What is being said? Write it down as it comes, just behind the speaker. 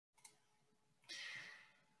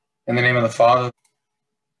In the name of the Father,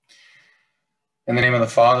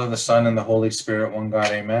 the Son, and the Holy Spirit, one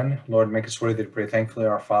God, amen. Lord, make us worthy to pray thankfully,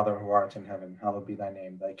 our Father who art in heaven, hallowed be thy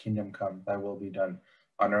name. Thy kingdom come, thy will be done,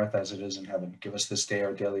 on earth as it is in heaven. Give us this day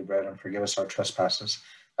our daily bread, and forgive us our trespasses,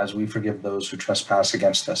 as we forgive those who trespass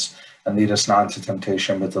against us. And lead us not into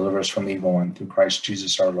temptation, but deliver us from the evil one, through Christ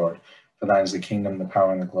Jesus our Lord. For thine is the kingdom, the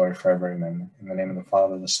power, and the glory forever, amen. In the name of the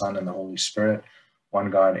Father, the Son, and the Holy Spirit,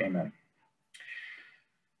 one God, amen.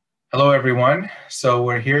 Hello, everyone. So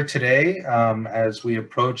we're here today as we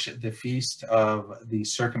approach the feast of the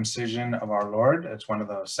circumcision of our Lord. It's one of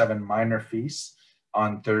the 7 minor feasts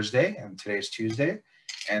on Thursday, and today's Tuesday.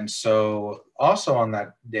 And so also on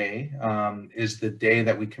that day is the day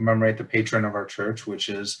that we commemorate the patron of our church, which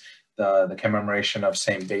is the commemoration of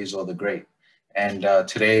St. Basil the Great. And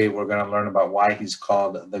today we're going to learn about why he's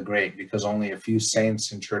called the Great, because only a few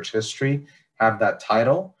saints in church history have that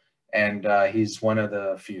title. And he's one of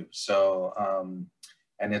the few. So,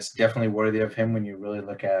 and it's definitely worthy of him when you really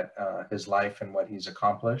look at his life and what he's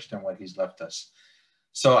accomplished and what he's left us.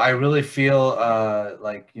 So I really feel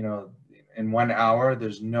like, you know, in 1 hour,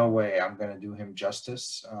 there's no way I'm going to do him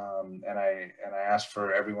justice. And I ask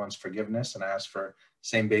for everyone's forgiveness, and I ask for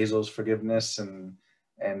St. Basil's forgiveness, and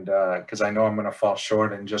because I know I'm going to fall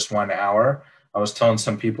short in just 1 hour. I was telling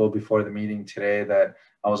some people before the meeting today that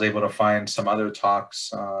I was able to find some other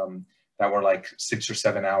talks that were like 6 or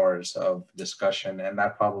 7 hours of discussion, and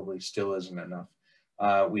that probably still isn't enough.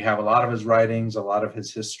 We have a lot of his writings, a lot of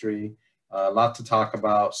his history, a lot to talk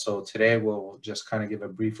about. So today we'll just kind of give a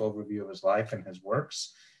brief overview of his life and his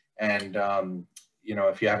works. And, you know,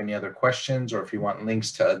 if you have any other questions or if you want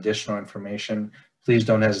links to additional information, please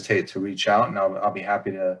don't hesitate to reach out, and I'll be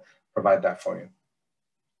happy to provide that for you.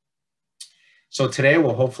 So today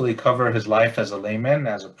we'll hopefully cover his life as a layman,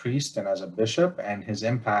 as a priest, and as a bishop, and his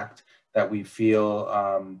impact that we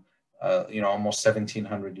feel, you know, almost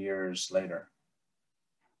 1,700 years later.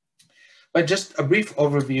 But just a brief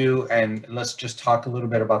overview, and let's just talk a little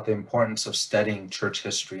bit about the importance of studying church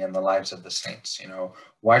history and the lives of the saints. You know,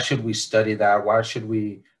 why should we study that? Why should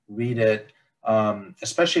we read it?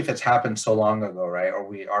 Especially if it's happened so long ago, right?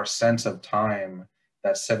 Or our sense of time,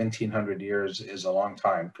 that 1,700 years is a long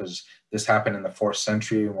time, because this happened in the 4th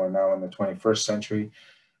century and we're now in the 21st century.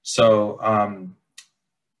 So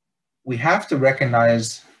we have to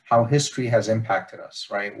recognize how history has impacted us,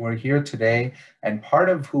 right? We're here today, and part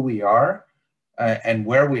of who we are and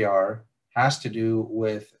where we are has to do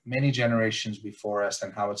with many generations before us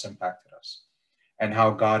and how it's impacted us, and how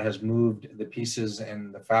God has moved the pieces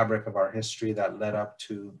in the fabric of our history that led up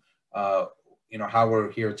to, you know, how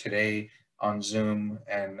we're here today on Zoom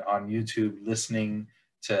and on YouTube listening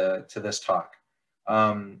to this talk.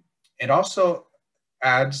 It also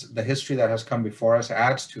adds, the history that has come before us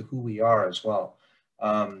adds to who we are as well.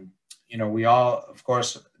 You know, we all, of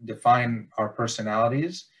course, define our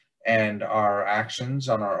personalities and our actions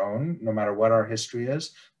on our own, no matter what our history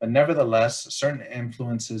is. But nevertheless, certain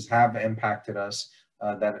influences have impacted us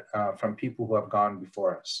from people who have gone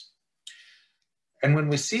before us. And when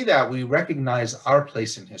we see that, we recognize our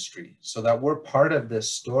place in history, so that we're part of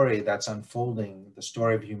this story that's unfolding, the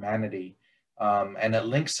story of humanity. And it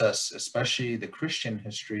links us, especially the Christian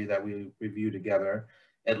history that we review together,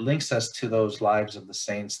 it links us to those lives of the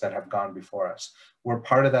saints that have gone before us. We're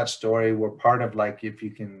part of that story. We're part of, like, if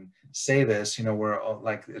you can say this, you know, we're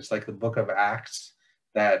like, it's like the book of Acts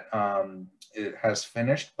that it has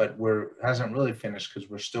finished, but hasn't really finished, because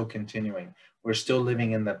we're still continuing. We're still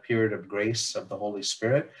living in the period of grace of the Holy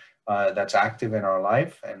Spirit that's active in our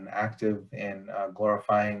life and active in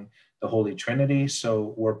glorifying the Holy Trinity.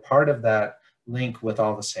 So we're part of that link with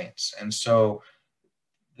all the saints. And so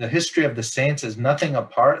the history of the saints is nothing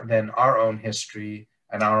apart than our own history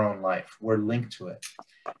and our own life. We're linked to it.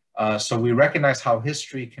 So we recognize how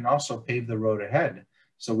history can also pave the road ahead.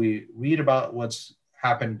 So we read about what's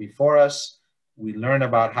happened before us, we learn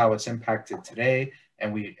about how it's impacted today,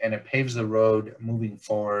 and it paves the road moving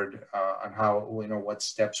forward on how, you know, what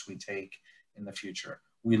steps we take in the future.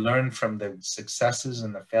 We learn from the successes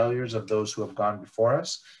and the failures of those who have gone before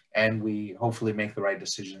us, and we hopefully make the right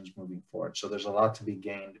decisions moving forward. So there's a lot to be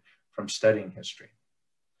gained from studying history.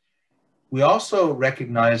 We also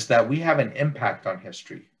recognize that we have an impact on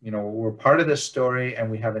history. You know, we're part of this story, and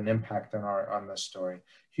we have an impact on this story.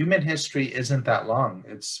 Human history isn't that long.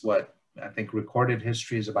 It's what I think recorded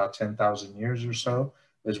history is about 10,000 years or so,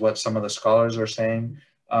 is what some of the scholars are saying.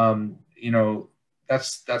 You know,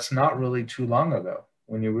 that's not really too long ago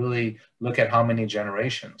when you really look at how many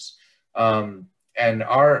generations. And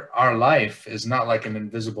our life is not like an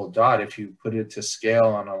invisible dot. If you put it to scale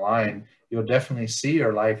on a line, you'll definitely see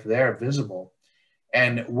your life there visible.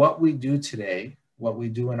 And what we do today, what we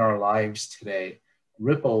do in our lives today,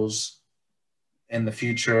 ripples in the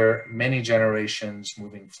future, many generations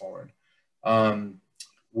moving forward.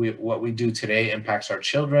 What we do today impacts our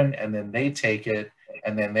children, and then they take it,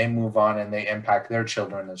 and then they move on and they impact their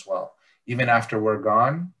children as well. Even after we're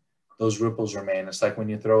gone, those ripples remain. It's like when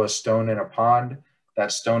you throw a stone in a pond,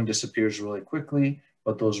 that stone disappears really quickly,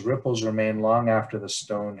 but those ripples remain long after the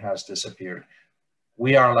stone has disappeared.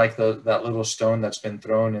 We are like that little stone that's been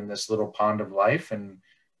thrown in this little pond of life, and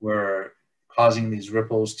we're causing these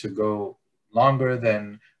ripples to go longer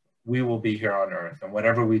than we will be here on earth. And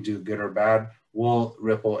whatever we do, good or bad, will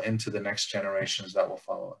ripple into the next generations that will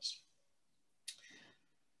follow us.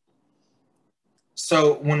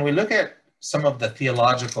 So when we look at some of the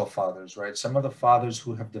theological fathers, right, some of the fathers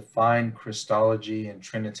who have defined Christology and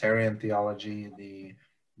Trinitarian theology,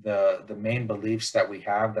 the main beliefs that we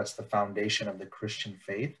have, that's the foundation of the Christian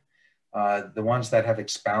faith, the ones that have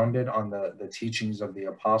expounded on the teachings of the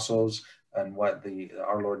apostles and what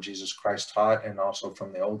our Lord Jesus Christ taught, and also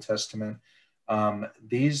from the Old Testament.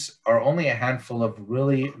 These are only a handful of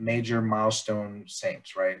really major milestone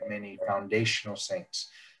saints, right? Many foundational saints.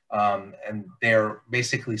 And they're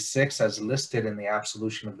basically 6 as listed in the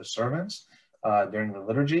absolution of the servants during the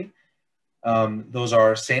liturgy. Those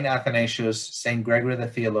are Saint Athanasius, Saint Gregory the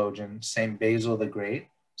Theologian, Saint Basil the Great,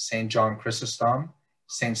 Saint John Chrysostom,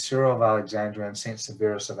 Saint Cyril of Alexandria, and Saint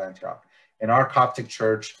Severus of Antioch. In our Coptic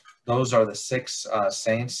Church, those are the 6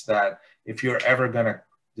 saints that, if you're ever going to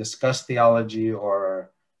discuss theology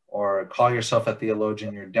or call yourself a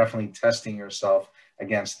theologian, you're definitely testing yourself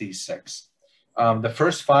against these 6. The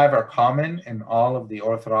first 5 are common in all of the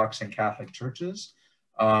Orthodox and Catholic churches.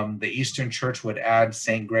 The Eastern Church would add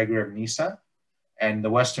Saint Gregory of Nyssa, and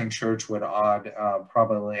the Western Church would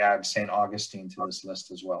probably add Saint Augustine to this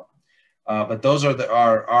list as well. But those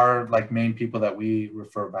are our like main people that we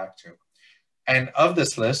refer back to. And of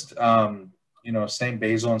this list, Saint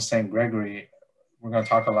Basil and Saint Gregory, we're going to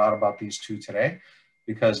talk a lot about these 2 today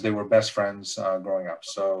because they were best friends growing up.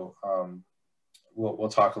 So we'll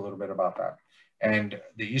talk a little bit about that. And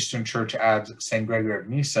the Eastern Church adds Saint Gregory of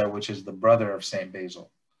Nyssa, which is the brother of Saint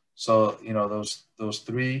Basil. So, those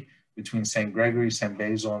 3 between Saint Gregory, Saint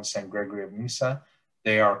Basil, and Saint Gregory of Nyssa,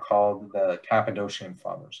 they are called the Cappadocian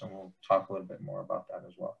Fathers. And we'll talk a little bit more about that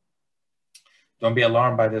as well. Don't be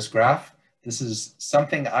alarmed by this graph. This is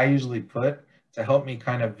something I usually put to help me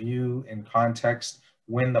kind of view in context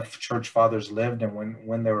when the church fathers lived and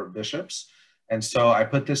when they were bishops. And so I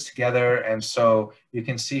put this together, and so you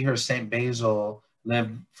can see here St. Basil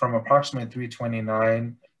lived from approximately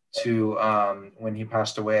 329 to when he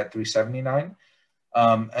passed away at 379.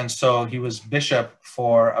 And so he was bishop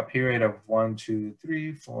for a period of 1, 2,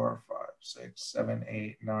 3, 4, 5, 6, 7,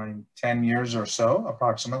 8, 9, 10 years or so,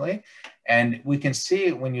 approximately. And we can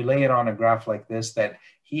see when you lay it on a graph like this that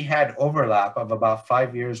he had overlap of about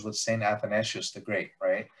 5 years with St. Athanasius the Great,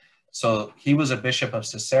 right? So he was a bishop of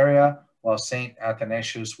Caesarea, while St.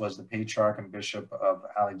 Athanasius was the patriarch and bishop of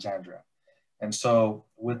Alexandria. And so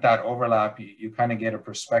with that overlap, you kind of get a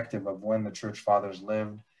perspective of when the church fathers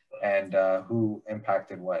lived and who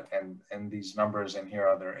impacted what. And these numbers in here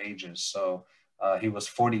are their ages. So he was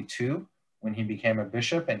 42 when he became a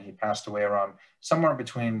bishop, and he passed away around somewhere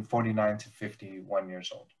between 49 to 51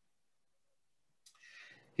 years old.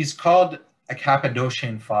 He's called a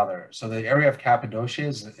Cappadocian father. So the area of Cappadocia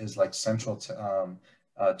is like central to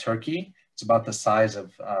Turkey. It's about the size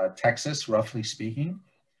of Texas, roughly speaking.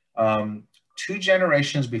 2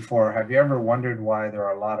 generations before, have you ever wondered why there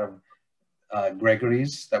are a lot of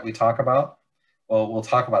Gregories that we talk about? Well, we'll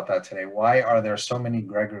talk about that today. Why are there so many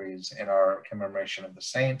Gregories in our commemoration of the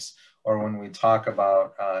saints, or when we talk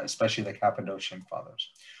about especially the Cappadocian fathers?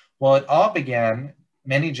 Well, it all began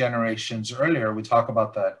many generations earlier. We talk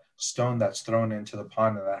about that stone that's thrown into the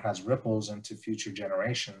pond and that has ripples into future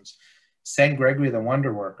generations. Saint Gregory the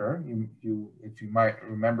Wonder Worker, if you might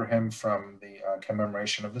remember him from the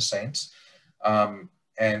commemoration of the saints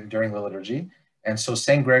and during the liturgy. And so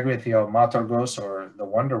Saint Gregory Theomatorgos, or the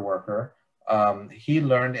Wonder Worker, he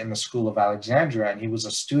learned in the school of Alexandria, and he was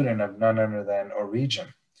a student of none other than Origen.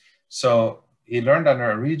 So he learned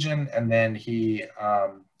under Origen, and then he,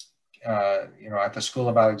 at the school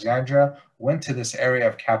of Alexandria, went to this area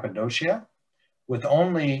of Cappadocia with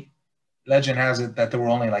only, legend has it that there were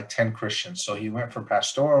only like 10 Christians. So he went for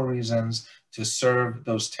pastoral reasons to serve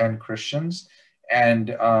those 10 Christians.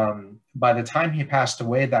 And by the time he passed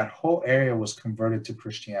away, that whole area was converted to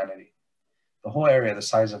Christianity. The whole area, the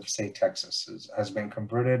size of, say, Texas, has been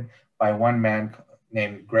converted by one man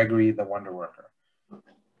named Gregory the Wonder Worker.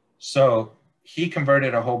 So he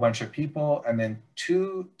converted a whole bunch of people, and then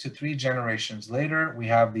 2 to 3 generations later, we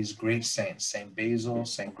have these great saints, Saint Basil,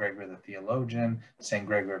 Saint Gregory the Theologian, Saint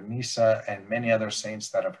Gregory of Nyssa, and many other saints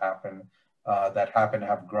that happen to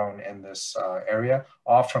have grown in this area,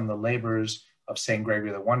 all from the labors of Saint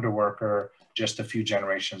Gregory the Wonder Worker just a few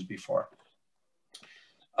generations before.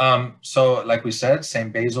 So like we said,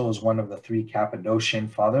 Saint Basil is one of the 3 Cappadocian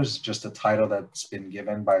fathers, just a title that's been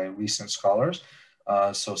given by recent scholars.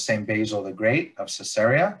 So Saint Basil the Great of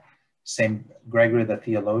Caesarea, Saint Gregory the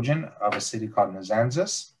Theologian of a city called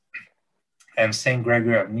Nazianzus, and Saint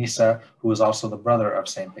Gregory of Nyssa, who is also the brother of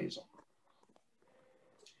Saint Basil.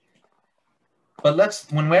 But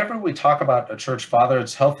whenever we talk about a church father,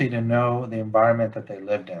 it's healthy to know the environment that they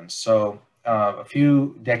lived in. So a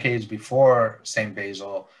few decades before Saint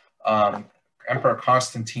Basil, Emperor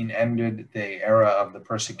Constantine ended the era of the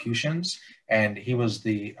persecutions, and he was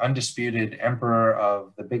the undisputed emperor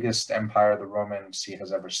of the biggest empire the Roman See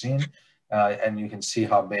has ever seen. And you can see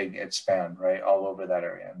how big it spanned, right, all over that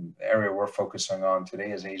area. And the area we're focusing on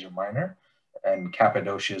today is Asia Minor, and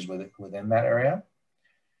Cappadocia is within that area.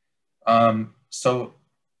 So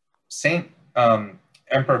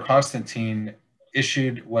Emperor Constantine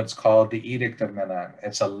issued what's called the Edict of Milan.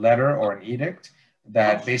 It's a letter or an edict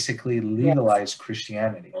that basically legalized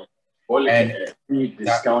Christianity. And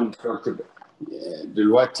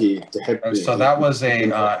so that was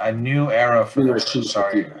a new era for the church.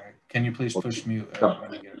 Sorry, can you please push mute?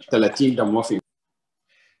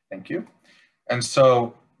 Thank you. And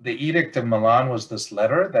so the Edict of Milan was this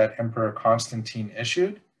letter that Emperor Constantine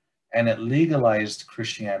issued, and it legalized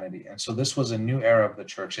Christianity. And so this was a new era of the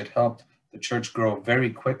church. It helped the church grow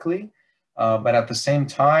very quickly, but at the same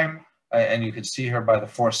time, and you could see here by the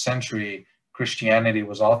 4th century, Christianity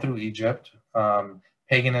was all through Egypt.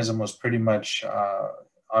 Paganism was pretty much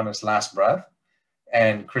on its last breath,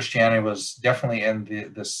 and Christianity was definitely in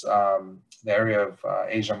the area of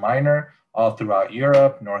Asia Minor, all throughout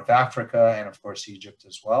Europe, North Africa, and of course Egypt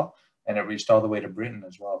as well, and it reached all the way to Britain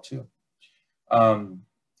as well too.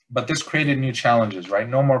 But this created new challenges, right?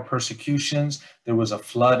 No more persecutions. There was a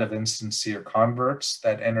flood of insincere converts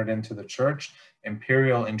that entered into the church.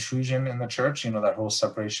 Imperial intrusion in the church, that whole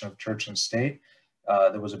separation of church and state.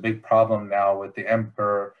 There was a big problem now with the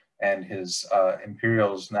emperor and his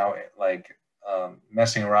imperials now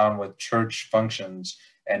messing around with church functions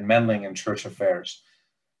and meddling in church affairs.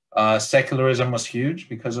 Secularism was huge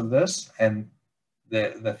because of this, and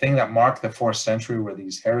the thing that marked the 4th century were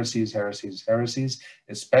these heresies,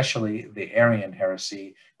 especially the Arian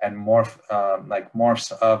heresy and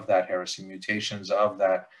morphs of that heresy, mutations of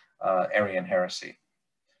that Arian heresy.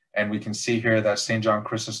 And we can see here that St. John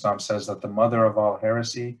Chrysostom says that the mother of all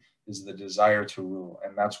heresy is the desire to rule.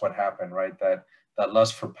 And that's what happened, right? That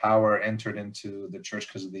lust for power entered into the church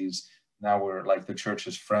because of these. Now we're like the church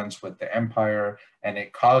is friends with the empire, and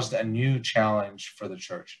it caused a new challenge for the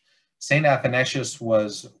church. St. Athanasius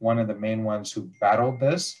was one of the main ones who battled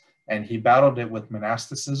this, and he battled it with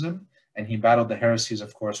monasticism, and he battled the heresies,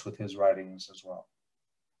 of course, with his writings as well.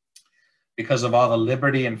 Because of all the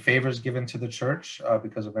liberty and favors given to the church,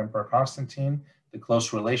 because of Emperor Constantine, the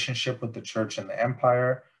close relationship with the church and the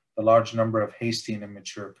empire, the large number of hasty and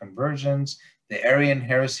immature conversions, the Arian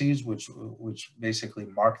heresies, which basically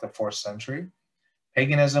marked the 4th century.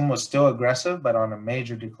 Paganism was still aggressive, but on a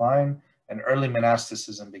major decline, and early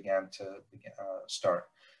monasticism began to start.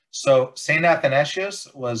 So St. Athanasius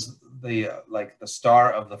was the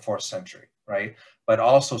star of the 4th century, right? But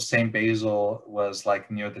also St. Basil was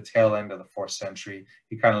near the tail end of the 4th century.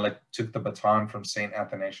 He kind of took the baton from St.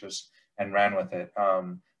 Athanasius and ran with it.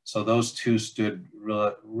 So those two stood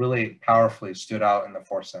really powerfully stood out in the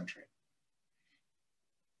 4th century.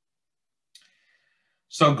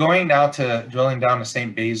 So going now to drilling down to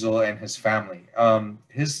St. Basil and his family.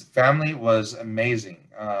 His family was amazing.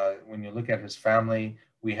 When you look at his family,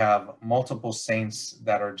 we have multiple saints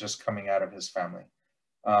that are just coming out of his family.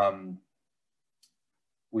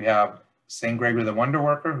 We have St. Gregory the Wonder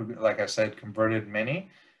Worker, who, like I said, converted many.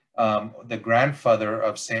 The grandfather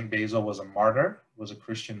of St. Basil was a martyr, was a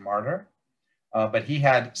Christian martyr. But he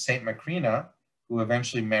had St. Macrina, who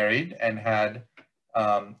eventually married and had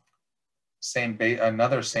another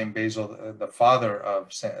St. Basil, the father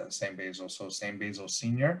of St. Basil, so St. Basil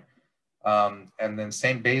Sr. And then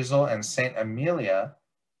St. Basil and St. Amelia,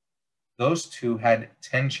 those two had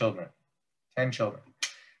 10 children.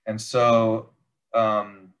 And so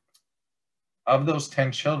of those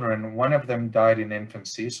 10 children, one of them died in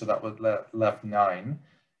infancy, so that would left 9.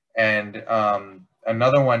 And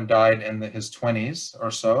another one died in his 20s or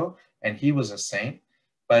so, and he was a saint.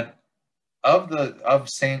 But of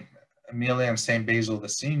St. Amelia and St. Basil the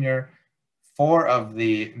Senior, 5 of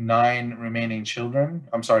the 9 remaining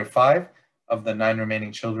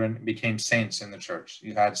children became saints in the church.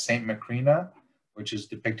 You had Saint Macrina, which is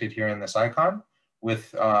depicted here in this icon,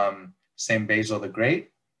 with Saint Basil the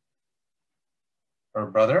Great, her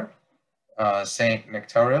brother, Saint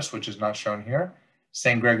Nectarius, which is not shown here,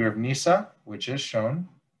 Saint Gregory of Nyssa, which is shown,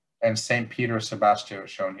 and Saint Peter Sebastian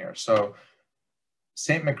shown here. So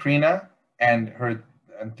Saint Macrina and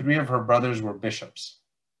 3 of her brothers were bishops.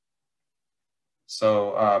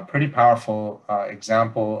 So pretty powerful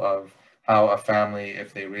example of how a family,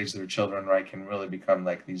 if they raise their children right, can really become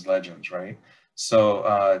like these legends, right? So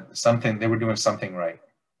they were doing something right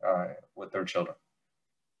with their children.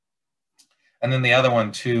 And then the other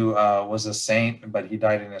one too was a saint, but he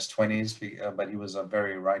died in his 20s, but he was a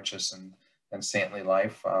very righteous and saintly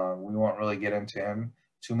life. We won't really get into him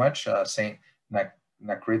too much, Saint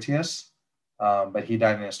Necritius, but he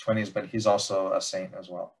died in his 20s, but he's also a saint as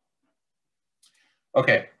well.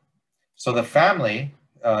 Okay, so the family,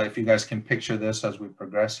 if you guys can picture this as we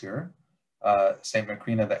progress here, Saint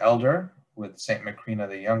Macrina the Elder with Saint Macrina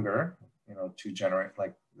the Younger, two generate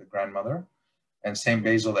like the grandmother, and Saint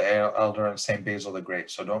Basil the Elder and Saint Basil the Great.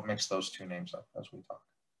 So don't mix those 2 names up as we talk.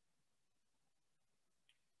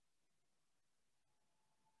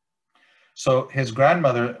 So his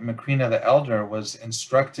grandmother, Macrina the Elder, was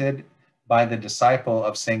instructed by the disciple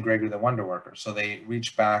of Saint Gregory the Wonder Worker. So they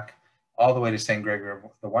reached back all the way to Saint Gregory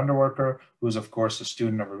the Wonder Worker, who was, of course, a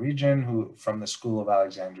student of Origen from the school of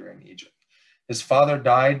Alexandria in Egypt. His father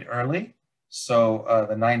died early, so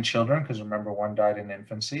the 9 children, because remember 1 died in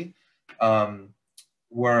infancy,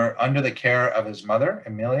 were under the care of his mother,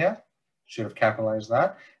 Emilia, should have capitalized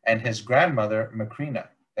that, and his grandmother, Macrina,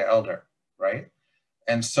 the Elder, right?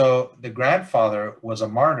 And so the grandfather was a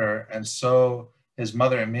martyr, and so his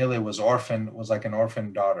mother, Emilia, was like an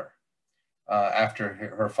orphan daughter after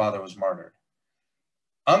her father was martyred.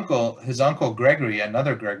 His uncle Gregory,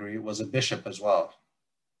 another Gregory, was a bishop as well.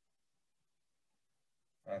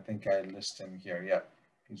 I think I list him here. Yep,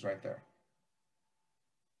 he's right there.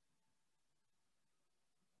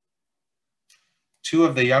 2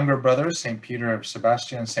 of the younger brothers, St. Peter of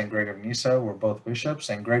Sebastian and St. Gregory of Nyssa, were both bishops.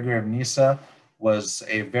 St. Gregory of Nyssa was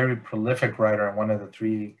a very prolific writer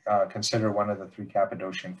and considered one of the 3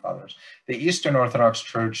 Cappadocian fathers. The Eastern Orthodox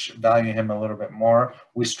Church value him a little bit more.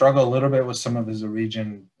 We struggle a little bit with some of his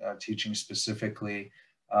Origen teaching, specifically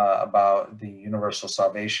about the universal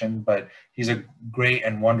salvation, but he's a great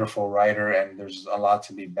and wonderful writer, and there's a lot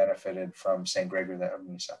to be benefited from St. Gregory of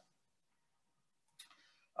Nyssa.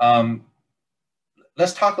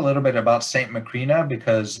 Let's talk a little bit about St. Macrina,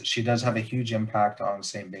 because she does have a huge impact on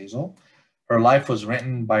St. Basil. Her life was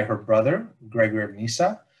written by her brother, Gregory of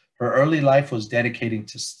Nyssa. Her early life was dedicating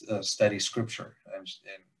to study scripture. And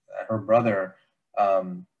her brother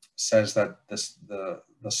says that the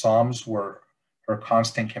Psalms were her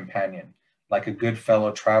constant companion, like a good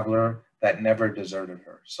fellow traveler that never deserted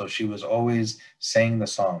her. So she was always saying the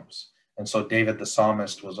Psalms. And so David the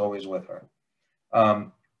psalmist was always with her.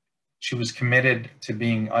 She was committed to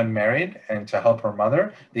being unmarried and to help her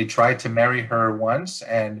mother. They tried to marry her once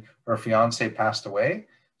and her fiance passed away.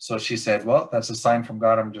 So she said, well, that's a sign from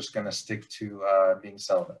God. I'm just going to stick to being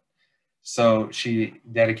celibate. So she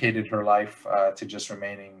dedicated her life to just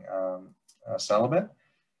remaining celibate.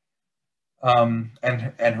 And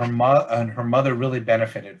her mother really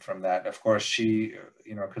benefited from that. Of course, she,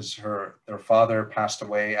 because their father passed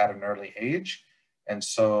away at an early age. And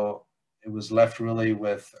so it was left really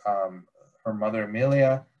with her mother,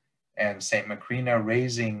 Emilia, and Saint Macrina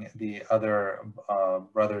raising the other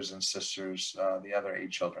brothers and sisters, the other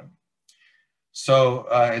 8 children. So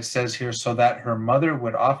it says here, so that her mother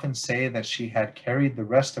would often say that she had carried the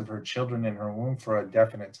rest of her children in her womb for a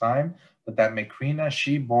definite time, but that Macrina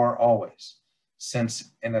she bore always,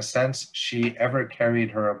 since in a sense she ever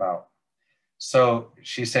carried her about. So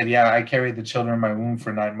she said, yeah, I carried the children in my womb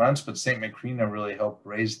for 9 months, but Saint Macrina really helped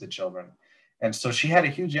raise the children. And so she had a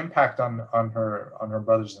huge impact on her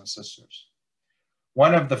brothers and sisters.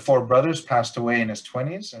 One of the 4 brothers passed away in his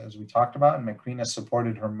 20s, as we talked about, and Macrina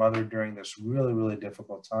supported her mother during this really, really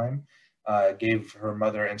difficult time, gave her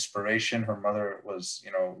mother inspiration. Her mother was,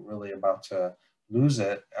 really about to lose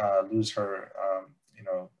her,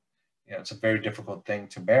 it's a very difficult thing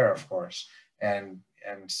to bear, of course. And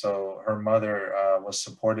so her mother was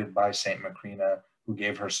supported by Saint Macrina, who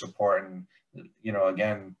gave her support and,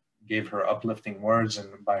 again, gave her uplifting words,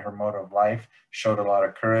 and by her mode of life showed a lot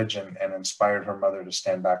of courage and inspired her mother to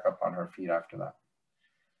stand back up on her feet after that.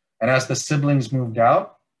 And as the siblings moved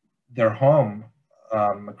out, their home,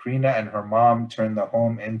 Macrina and her mom turned the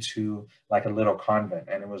home into like a little convent,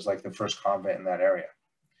 and it was like the first convent in that area.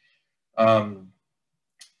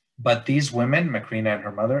 But these women, Macrina and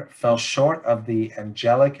her mother, fell short of the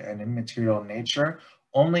angelic and immaterial nature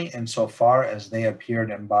only insofar as they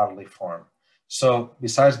appeared in bodily form. So,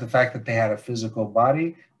 besides the fact that they had a physical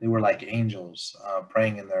body, they were like angels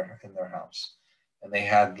praying in their house, and they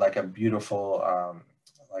had like a beautiful,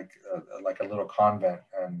 like a little convent,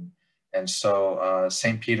 and so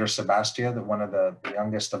Saint Peter Sebastia, one of the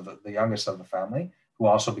youngest of the family, who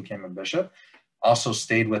also became a bishop, also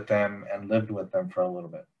stayed with them and lived with them for a little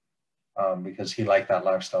bit because he liked that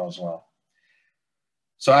lifestyle as well.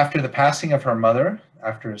 So after the passing of her mother,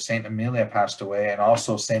 after Saint Amelia passed away, and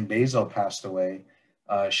also Saint Basil passed away,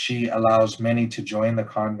 she allows many to join the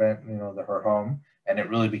convent, her home, and it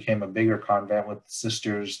really became a bigger convent with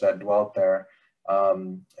sisters that dwelt there.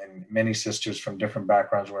 And many sisters from different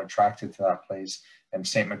backgrounds were attracted to that place, and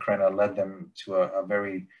Saint Macrina led them to a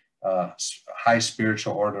very high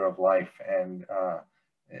spiritual order of life, and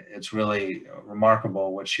it's really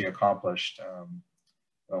remarkable what she accomplished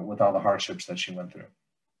with all the hardships that she went through.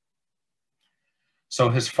 So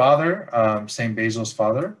his father, St. Basil's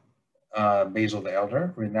father, Basil the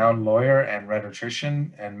Elder, renowned lawyer and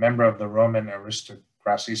rhetorician and member of the Roman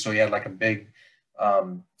aristocracy. So he had like a big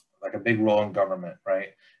role in government,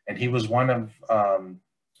 right? And he was one of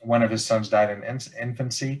his sons died in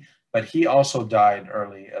infancy, but he also died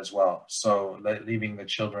early as well. So leaving the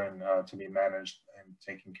children to be managed and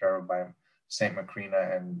taken care of by Saint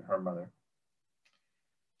Macrina and her mother.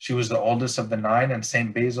 She was the oldest of the 9, and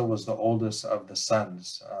Saint Basil was the oldest of the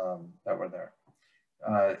sons that were there.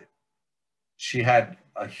 She had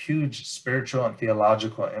a huge spiritual and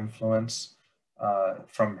theological influence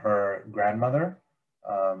from her grandmother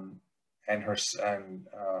and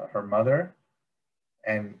her mother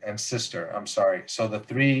and sister. I'm sorry. So the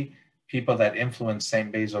 3 people that influenced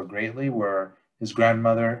Saint Basil greatly were his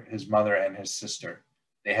grandmother, his mother, and his sister.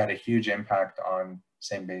 They had a huge impact on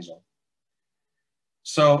Saint Basil.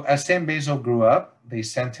 So as Saint Basil grew up, they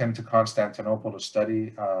sent him to Constantinople to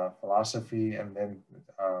study philosophy, and then,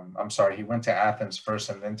 he went to Athens first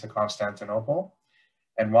and then to Constantinople.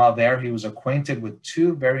 And while there, he was acquainted with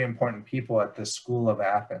 2 very important people at the school of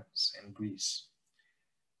Athens in Greece.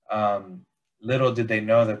 Little did they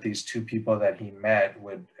know that these 2 people that he met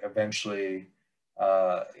would eventually,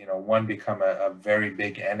 one become a very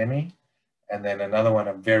big enemy, and then another one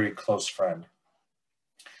a very close friend.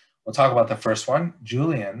 We'll talk about the first one,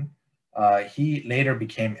 Julian. He later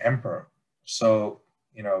became emperor. So,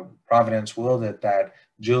 Providence willed it that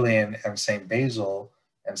Julian and St. Basil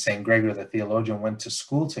and St. Gregory the theologian went to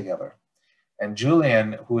school together. And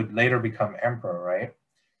Julian, who would later become emperor, right?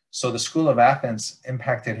 So the school of Athens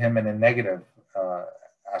impacted him in a negative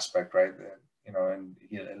aspect, right? And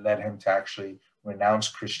it led him to actually renounce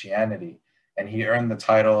Christianity. And he earned the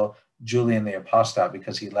title Julian the Apostate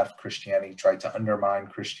because he left Christianity, tried to undermine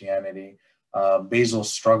Christianity. Basil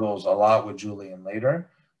struggles a lot with Julian later,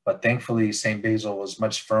 but thankfully St. Basil was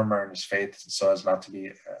much firmer in his faith so as not to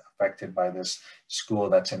be affected by this school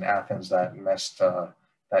that's in Athens that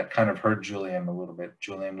that kind of hurt Julian a little bit.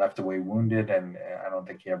 Julian left away wounded, and I don't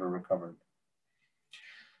think he ever recovered.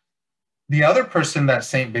 The other person that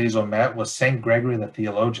St. Basil met was St. Gregory the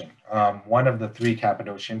theologian, one of the 3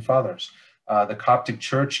 Cappadocian fathers. The Coptic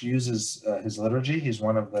Church uses his liturgy. He's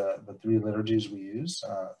one of the 3 liturgies we use.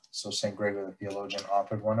 So St. Gregory the theologian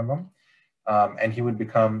authored one of them. And he would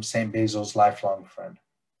become St. Basil's lifelong friend.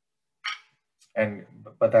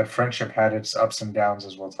 But that friendship had its ups and downs,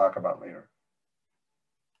 as we'll talk about later.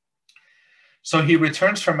 So he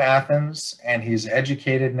returns from Athens, and he's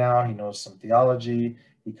educated now. He knows some theology.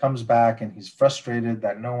 He comes back, and he's frustrated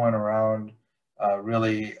that no one around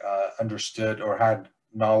really understood or had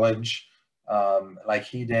knowledge like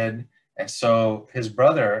he did. And so his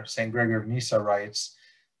brother, St. Gregory of Nyssa, writes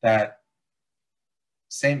that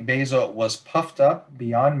St. Basil was puffed up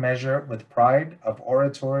beyond measure with pride of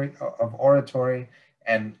oratory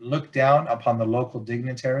and looked down upon the local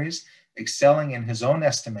dignitaries, excelling in his own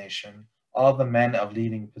estimation all the men of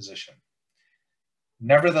leading position.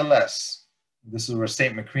 Nevertheless, this is where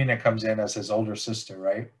St. Macrina comes in as his older sister,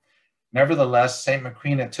 right? Nevertheless, St.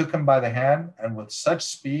 Macrina took him by the hand, and with such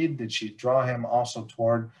speed did she draw him also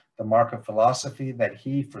toward the mark of philosophy that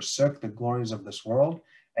he forsook the glories of this world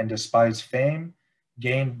and despised fame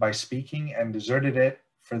gained by speaking and deserted it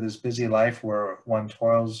for this busy life where one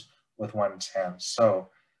toils with one's hands. So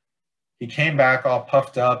he came back all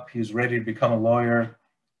puffed up. He was ready to become a lawyer.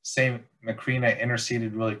 St. Macrina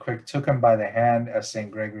interceded really quick, took him by the hand, as St.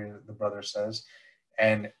 Gregory, the brother, says,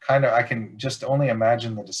 and I can just only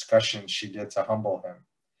imagine the discussion she did to humble him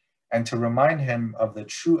and to remind him of the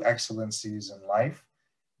true excellencies in life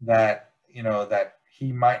that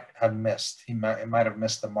he might have missed. It might have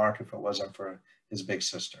missed the mark if it wasn't for his big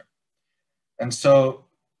sister. And so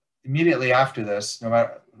immediately after this, no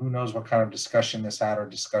matter who knows what kind of discussion this had or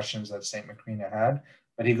discussions that St. Macrina had,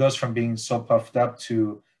 but he goes from being so puffed up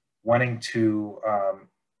to wanting to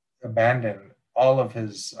abandon all of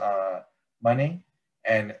his money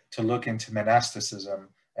and to look into monasticism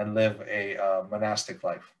and live a monastic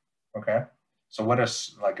life. Okay, so what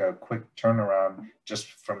is like a quick turnaround just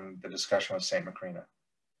from the discussion with St. Macrina.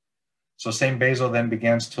 So St. Basil then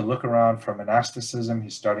begins to look around for monasticism.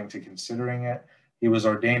 He's starting to considering it. He was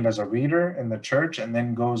ordained as a reader in the church and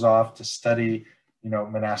then goes off to study,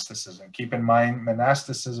 monasticism. Keep in mind,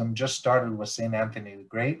 monasticism just started with St. Anthony the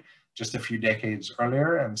Great just a few decades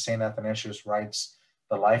earlier, and St. Athanasius writes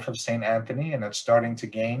the life of St. Anthony, and it's starting to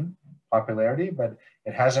gain popularity, but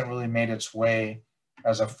it hasn't really made its way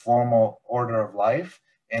as a formal order of life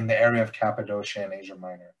in the area of Cappadocia and Asia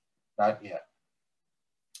Minor. Not yet.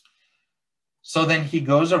 So then he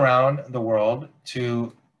goes around the world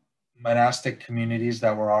to monastic communities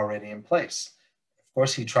that were already in place. Of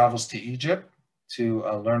course, he travels to Egypt to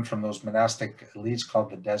learn from those monastic elites called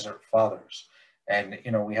the Desert Fathers. And,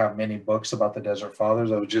 we have many books about the Desert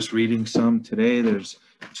Fathers. I was just reading some today. There's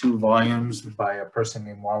 2 volumes by a person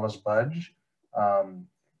named Wallace Budge.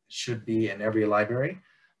 Should be in every library.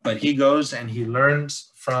 But he goes and he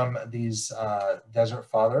learns from these Desert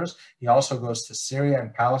Fathers. He also goes to Syria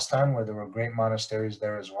and Palestine, where there were great monasteries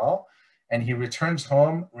there as well. And he returns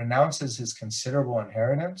home, renounces his considerable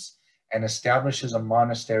inheritance, and establishes a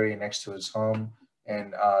monastery next to his home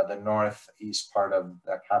in the northeast part of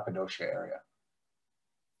the Cappadocia area.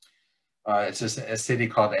 It's a city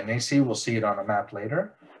called Annecy. We'll see it on a map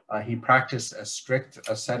later. He practiced a strict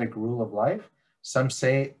ascetic rule of life. Some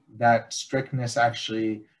say that strictness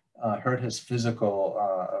actually hurt his physical,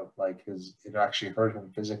 it actually hurt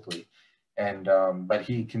him physically. And but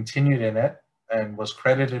he continued in it and was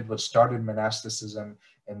credited with started monasticism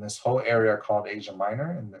in this whole area called Asia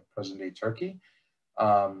Minor in the present-day Turkey,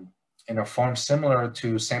 in a form similar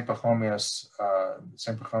to St. Pachomius'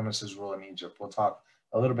 rule in Egypt. We'll talk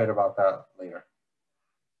a little bit about that later.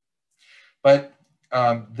 But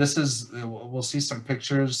we'll see some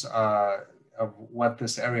pictures of what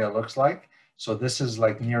this area looks like. So this is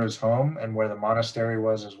like near his home and where the monastery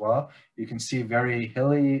was as well. You can see very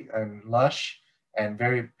hilly and lush and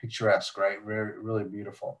very picturesque, right? Really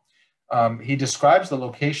beautiful. He describes the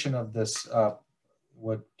location of this,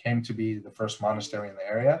 what came to be the first monastery in the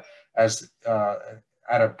area, as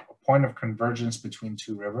at a point of convergence between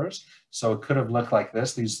 2 rivers. So it could have looked like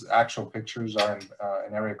this. These actual pictures are in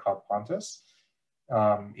an area called Pontus,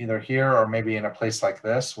 either here or maybe in a place like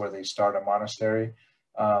this where they start a monastery.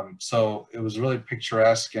 So it was really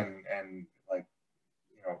picturesque and like,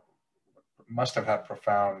 must have had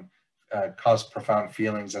caused profound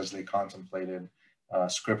feelings as they contemplated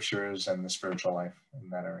scriptures and the spiritual life in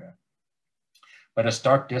that area. But a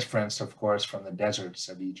stark difference, of course, from the deserts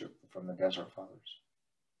of Egypt, from the Desert Fathers.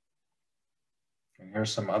 And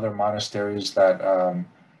here's some other monasteries that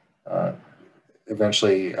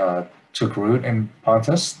eventually took root in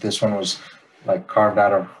Pontus. This one was like carved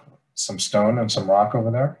out of some stone and some rock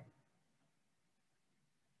over there.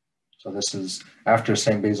 So this is after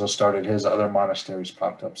St. Basil started his, other monasteries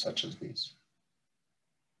popped up such as these.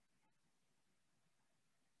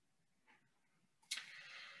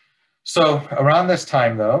 So around this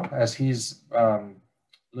time though, as he's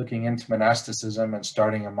looking into monasticism and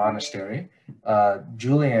starting a monastery,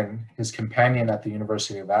 Julian, his companion at the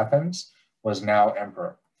University of Athens, was now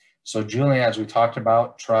emperor. So Julian, as we talked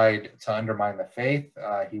about, tried to undermine the faith.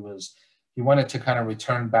 He wanted to kind of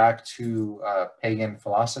return back to pagan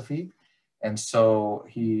philosophy. And so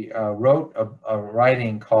he wrote a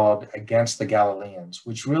writing called Against the Galileans,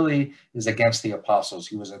 which really is against the apostles.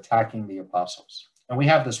 He was attacking the apostles. And we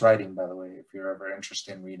have this writing, by the way, if you're ever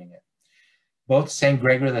interested in reading it. Both St.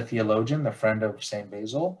 Gregory the theologian, the friend of St.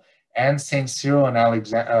 Basil, and St. Cyril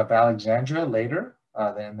of Alexandria later,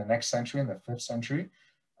 in the next century, in the 5th century,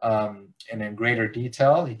 and in greater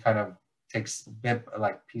detail, he kind of takes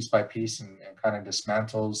piece by piece and kind of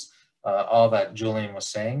dismantles all that Julian was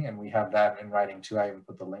saying, and we have that in writing too. I even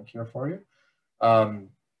put the link here for you.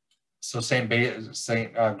 So St.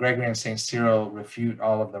 Gregory and St. Cyril refute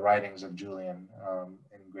all of the writings of Julian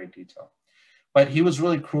in great detail. But he was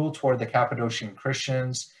really cruel toward the Cappadocian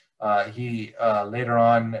Christians. He later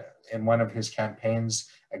on, in one of his campaigns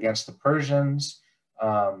against the Persians,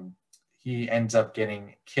 he ends up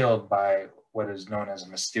getting killed by what is known as a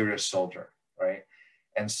mysterious soldier, right?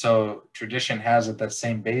 And so tradition has it that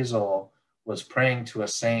St. Basil was praying to a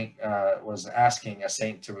saint, was asking a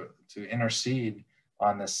saint to intercede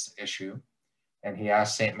on this issue. and he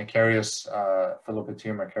asked Saint Macarius,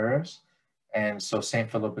 Philopater Macarius, and so Saint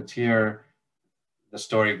Philopater, the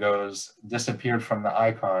story goes, disappeared from the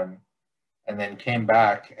icon, and then came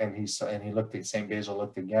back, and he looked at Saint Basil,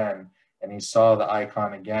 looked again, and he saw the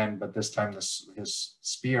icon again, but this time his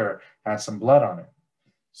spear had some blood on it.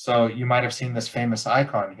 So you might have seen this famous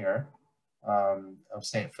icon here of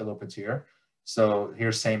Saint Philopater. So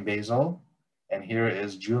here's Saint Basil, and here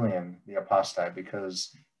is Julian the apostate,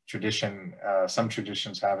 because some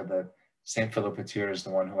traditions have it that Saint Philopater is the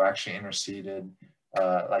one who actually interceded,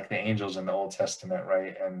 like the angels in the Old Testament,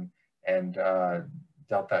 right, and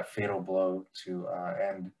dealt that fatal blow to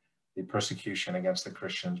end the persecution against the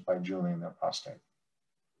Christians by Julian the apostate.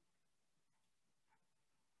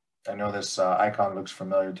 I know this icon looks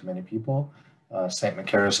familiar to many people, Saint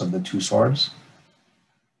Macarius of the Two Swords.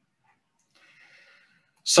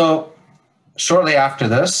 So shortly after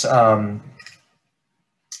this, upon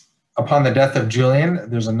the death of Julian,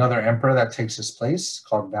 there's another emperor that takes his place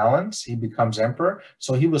called Valens. He becomes emperor.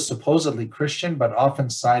 So he was supposedly Christian, but often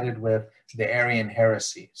sided with the Arian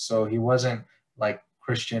heresy. So he wasn't like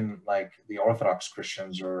Christian, like the Orthodox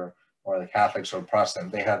Christians or the Catholics or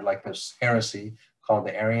Protestant. They had like this heresy called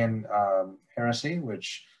the Arian heresy,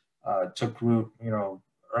 which took root,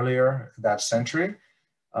 earlier that century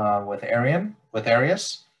with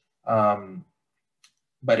Arius.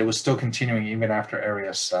 But it was still continuing even after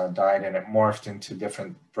Arius died, and it morphed into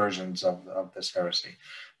different versions of this heresy.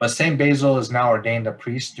 But Saint Basil is now ordained a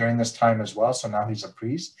priest during this time as well, so now he's a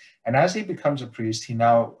priest. And as he becomes a priest, he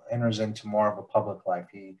now enters into more of a public life.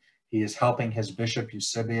 He is helping his bishop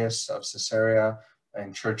Eusebius of Caesarea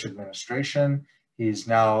in church administration. He's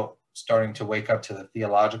now starting to wake up to the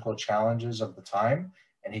theological challenges of the time,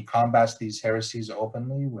 and he combats these heresies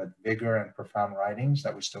openly with vigor and profound writings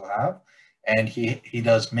that we still have. And he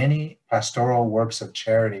does many pastoral works of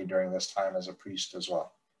charity during this time as a priest as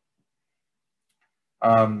well.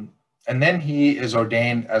 And then he is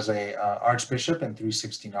ordained as a archbishop in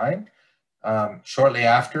 369. Shortly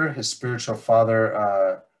after, his spiritual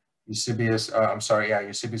father, Eusebius of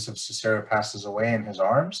Caesarea passes away in his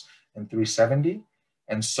arms in 370.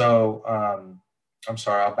 And so,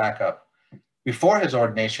 I'll back up. Before his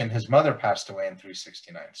ordination, his mother passed away in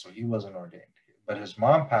 369, so he wasn't ordained. But his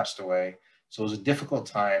mom passed away, so it was a difficult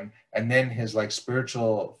time. And then his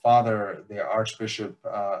spiritual father, the Archbishop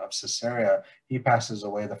of Caesarea, he passes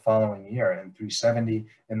away the following year in 370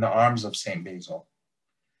 in the arms of Saint Basil.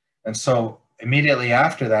 And so immediately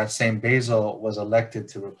after that, Saint Basil was elected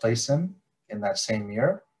to replace him in that same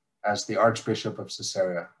year as the Archbishop of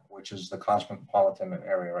Caesarea, which is the cosmopolitan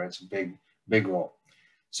area, right? It's a big role.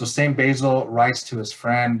 So Saint Basil writes to his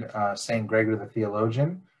friend, Saint Gregory the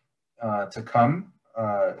theologian, to come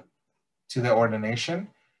to the ordination,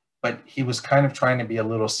 but he was kind of trying to be a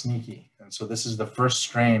little sneaky. And so this is the first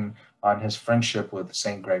strain on his friendship with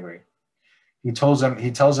Saint Gregory. He tells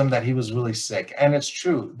him that he was really sick. And it's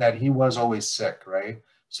true that he was always sick, right?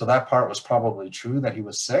 So that part was probably true, that he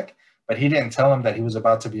was sick, but he didn't tell him that he was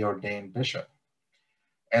about to be ordained bishop.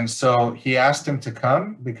 And so he asked him to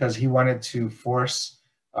come because he wanted to force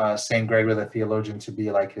Saint Gregory the theologian to be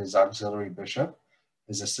like his auxiliary bishop,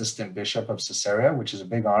 his assistant bishop of Caesarea, which is a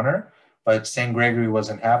big honor. But Saint Gregory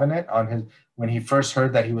wasn't having it. When he first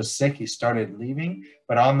heard that he was sick, he started leaving.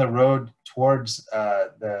 But on the road towards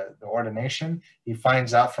the ordination, he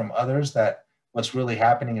finds out from others that what's really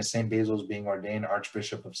happening is Saint Basil is being ordained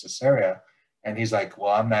Archbishop of Caesarea. And he's like,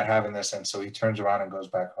 well, I'm not having this. And so he turns around and goes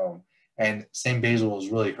back home. And Saint Basil was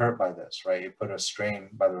really hurt by this, right? It put a strain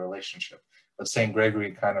by the relationship. But Saint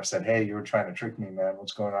Gregory kind of said, hey, you were trying to trick me, man.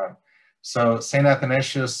 What's going on? So Saint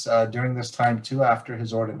Athanasius, during this time too, after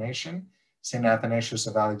his ordination, Saint Athanasius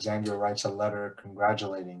of Alexandria writes a letter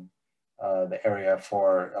congratulating the area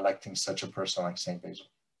for electing such a person like Saint Basil.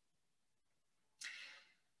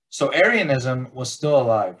 So Arianism was still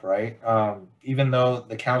alive, right? Even though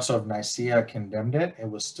the Council of Nicaea condemned it, it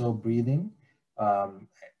was still breathing.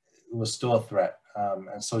 It was still a threat.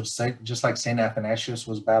 And so just like Saint Athanasius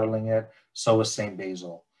was battling it, so was Saint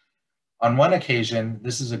Basil. On one occasion,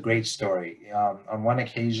 this is a great story. On one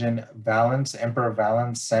occasion, Emperor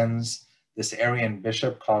Valens sends this Arian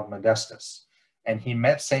bishop called Modestus, and he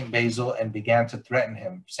met Saint Basil and began to threaten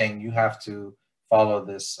him, saying, "You have to follow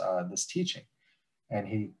this teaching." And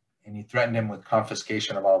he threatened him with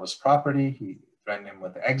confiscation of all of his property. He threatened him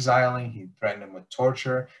with exiling. He threatened him with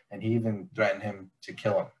torture, and he even threatened him to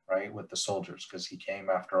kill him, right, with the soldiers, because he came,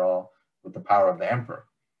 after all, with the power of the emperor.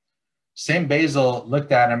 Saint Basil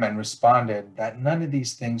looked at him and responded that none of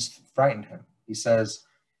these things frightened him. He says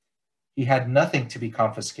he had nothing to be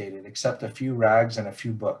confiscated except a few rags and a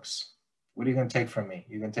few books. What are you going to take from me?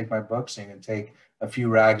 You can take my books, and you can take a few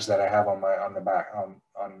rags that I have on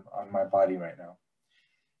my body right now.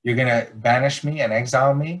 You're going to banish me and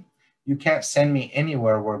exile me. You can't send me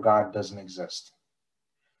anywhere where God doesn't exist.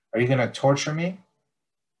 Are you going to torture me?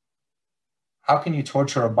 How can you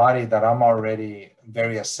torture a body that I'm already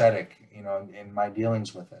very ascetic, in my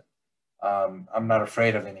dealings with it? I'm not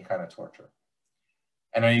afraid of any kind of torture.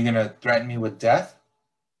 And are you going to threaten me with death?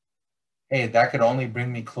 Hey, that could only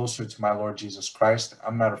bring me closer to my Lord Jesus Christ.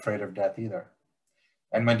 I'm not afraid of death either.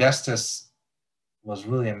 And Modestus was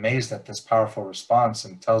really amazed at this powerful response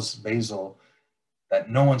and tells Basil that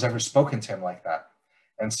no one's ever spoken to him like that.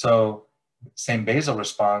 And so St. Basil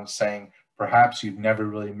responds saying, perhaps you've never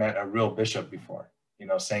really met a real bishop before,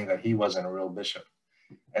 saying that he wasn't a real bishop.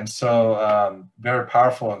 And so very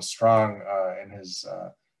powerful and strong in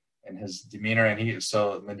his demeanor. And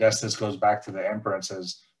so Modestus goes back to the emperor and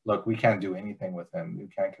says, look, we can't do anything with him. We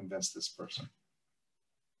can't convince this person.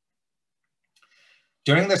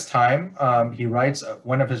 During this time, he writes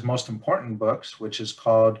one of his most important books, which is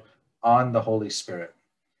called On the Holy Spirit.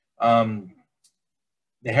 The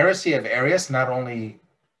heresy of Arius not only,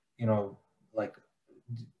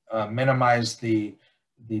 minimized the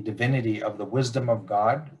divinity of the wisdom of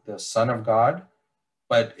God, the Son of God,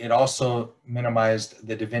 but it also minimized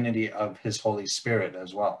the divinity of his Holy Spirit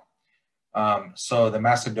as well. So the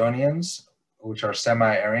Macedonians, which are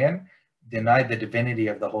semi-Arian, denied the divinity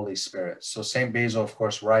of the Holy Spirit. So St. Basil, of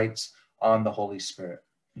course, writes on the Holy Spirit.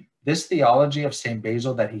 This theology of St.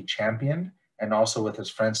 Basil that he championed, and also with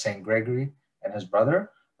his friend St. Gregory and his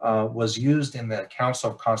brother, was used in the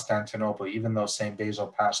Council of Constantinople. Even though St.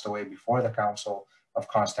 Basil passed away before the Council of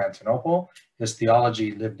Constantinople, his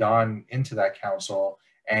theology lived on into that council.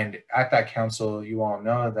 And at that council, you all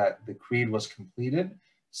know that the creed was completed.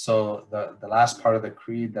 So the last part of the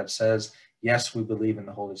creed that says, yes, we believe in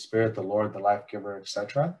the Holy Spirit, the Lord, the life giver,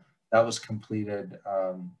 etc., that was completed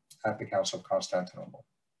at the Council of Constantinople.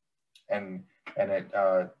 And it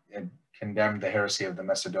condemned the heresy of the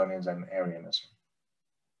Macedonians and Arianism.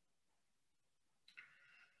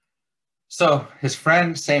 So his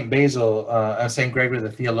friend St. Basil, St. Gregory the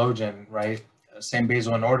theologian, right? St.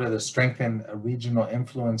 Basil, in order to strengthen a regional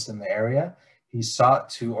influence in the area, he sought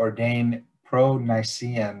to ordain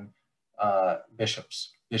pro-Nicene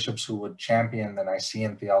bishops who would champion the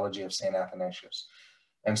Nicene theology of St. Athanasius.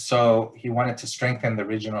 And so he wanted to strengthen the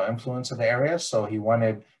regional influence of the area. So he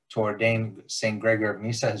wanted to ordain St. Gregory of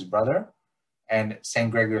Nyssa, his brother, and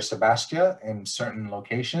St. Gregory of Sebastia in certain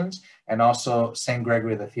locations, and also St.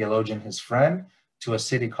 Gregory the theologian, his friend, to a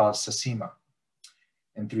city called Sasima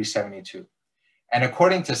in 372. And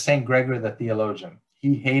according to St. Gregory the theologian,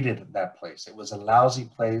 he hated that place. It was a lousy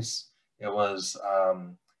place. It was,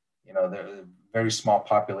 there very small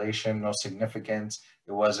population, no significance.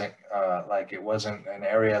 It wasn't it wasn't an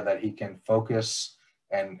area that he can focus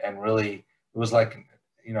and really, it was like,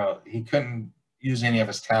 he couldn't use any of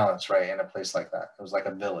his talents, right, in a place like that. It was like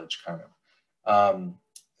a village, kind of.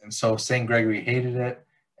 And so St. Gregory hated it,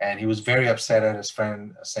 and he was very upset at his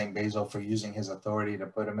friend St. Basil for using his authority to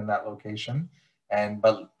put him in that location.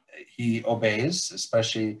 But he obeys,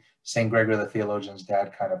 especially St. Gregory the theologian's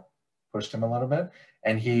dad kind of pushed him a little bit,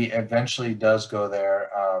 and he eventually does go there.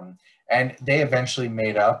 And they eventually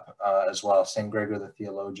made up as well. St. Gregory the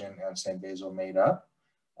theologian and St. Basil made up.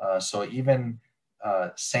 So even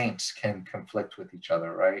saints can conflict with each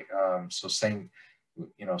other, right? So Saint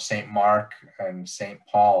Mark and Saint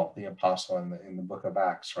Paul, the apostle in the book of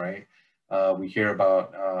Acts, right? We hear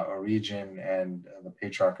about Origen and the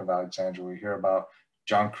Patriarch of Alexandria. We hear about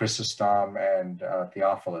John Chrysostom and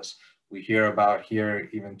Theophilus. We hear about here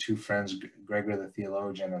even two friends, Gregory the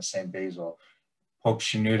theologian and Saint Basil. Pope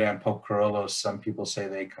Shenouda and Pope Kyrillos, some people say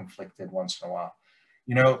they conflicted once in a while.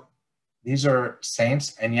 These are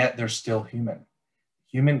saints, and yet they're still human.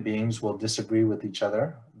 Human beings will disagree with each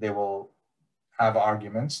other. They will have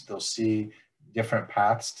arguments. They'll see different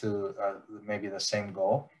paths to maybe the same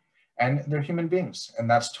goal. And they're human beings. And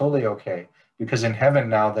that's totally okay. Because in heaven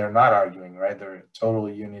now, they're not arguing, right? They're total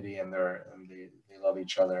unity, and they love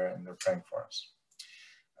each other, and they're praying for us.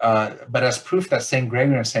 But as proof that St.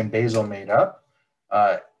 Gregory and St. Basil made up,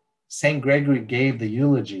 St. Gregory gave the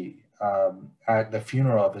eulogy at the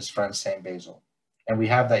funeral of his friend St. Basil. And we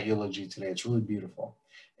have that eulogy today. It's really beautiful.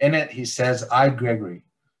 In it, he says, I, Gregory,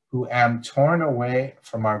 who am torn away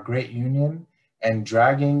from our great union and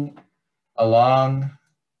dragging along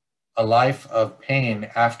a life of pain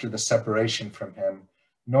after the separation from him,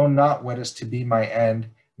 know not what is to be my end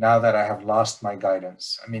now that I have lost my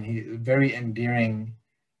guidance. I mean, he very endearing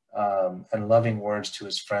and loving words to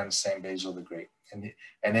his friend, St. Basil the Great.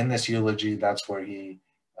 And in this eulogy, that's where he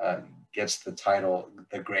gets the title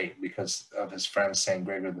the Great because of his friend Saint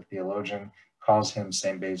Gregory the theologian calls him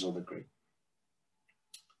Saint Basil the Great,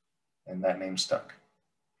 and that name stuck.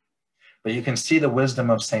 But you can see the wisdom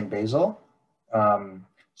of Saint Basil.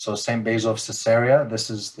 So Saint Basil of Caesarea, this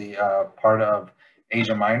is the part of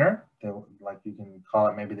Asia Minor, like you can call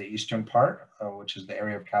it maybe the eastern part, which is the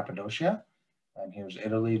area of Cappadocia. And here's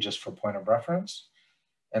Italy, just for point of reference.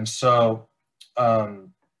 And so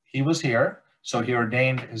he was here. So he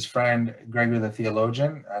ordained his friend Gregory the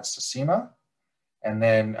theologian at Sasima. And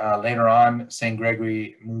then later on, St.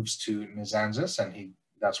 Gregory moves to Nazianzus, and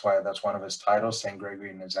that's one of his titles, St.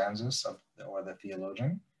 Gregory Nazianzus, or the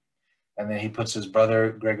theologian. And then he puts his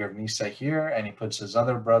brother Gregor of Nyssa here, and he puts his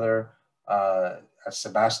other brother at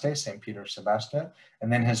Sebaste, St. Peter of Sebaste.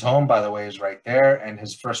 And then his home, by the way, is right there, and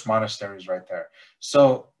his first monastery is right there.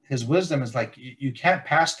 So his wisdom is like, you can't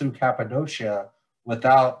pass through Cappadocia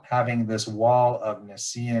without having this wall of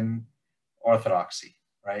Nicene orthodoxy,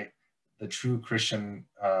 right? The true Christian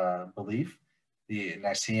belief, the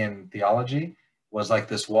Nicene theology, was like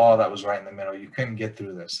this wall that was right in the middle. You couldn't get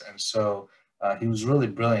through this. And so he was really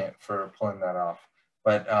brilliant for pulling that off.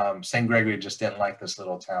 But St. Gregory just didn't like this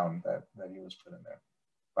little town that he was put in there.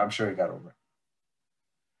 But I'm sure he got over it.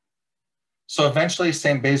 So eventually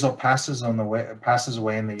St. Basil passes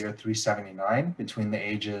away in the year 379 between the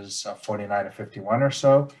ages of 49 to 51 or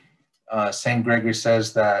so. St. Gregory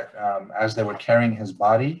says that as they were carrying his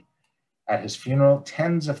body at his funeral,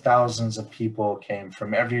 tens of thousands of people came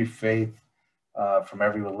from every faith, from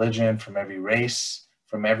every religion, from every race,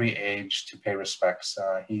 from every age to pay respects.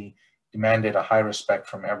 He demanded a high respect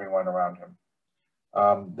from everyone around him.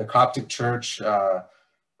 The Coptic Church, our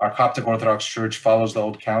Coptic Orthodox Church, follows the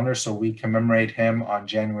old calendar, so we commemorate him on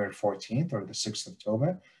January 14th or the 6th of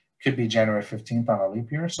Tobit. Could be January 15th on a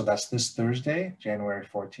leap year, so that's this Thursday, January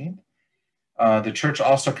 14th. The church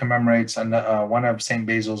also commemorates one of St.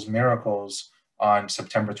 Basil's miracles on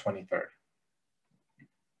September 23rd.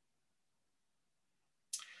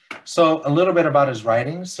 So a little bit about his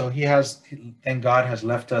writings. So he has, thank God, has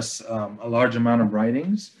left us a large amount of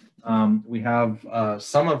writings. We have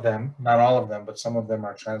some of them, not all of them, but some of them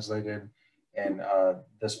are translated in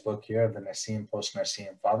this book here, the Nicene,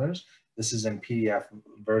 Post-Nicene Fathers. This is in PDF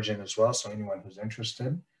version as well, so anyone who's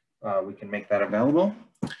interested, we can make that available.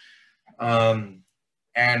 But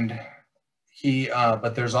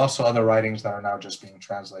there's also other writings that are now just being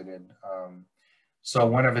translated. So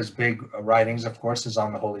one of his big writings, of course, is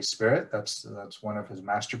on the Holy Spirit. That's one of his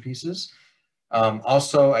masterpieces.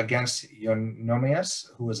 Also against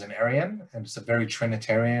Eunomius, who was an Arian, and it's a very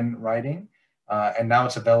Trinitarian writing. And now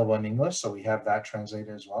it's available in English, so we have that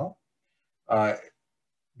translated as well.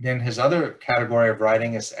 Then his other category of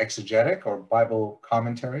writing is exegetic, or Bible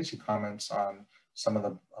commentaries. He comments on some of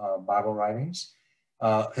the Bible writings.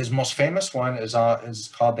 His most famous one is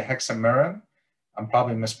called the Hexameron. I'm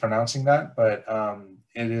probably mispronouncing that, but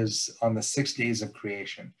it is on the 6 days of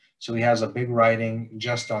creation. So he has a big writing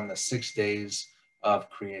just on the 6 days of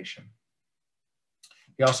creation.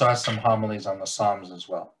 He also has some homilies on the Psalms as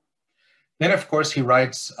well. Then, of course, he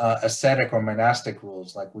writes ascetic or monastic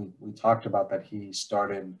rules, like we talked about, that he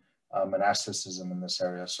started monasticism in this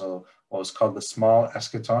area. So what was called the small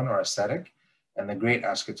eschaton or ascetic, and the great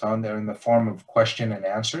eschaton, they're in the form of question and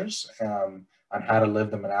answers on how to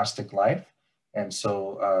live the monastic life. And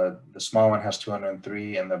so the small one has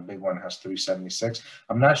 203 and the big one has 376.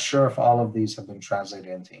 I'm not sure if all of these have been translated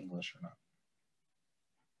into English or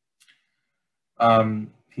not.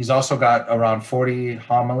 He's also got around 40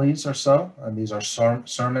 homilies or so, and these are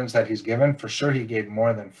sermons that he's given. For sure he gave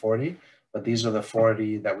more than 40, but these are the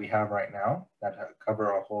 40 that we have right now that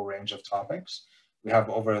cover a whole range of topics. We have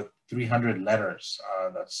over 300 letters.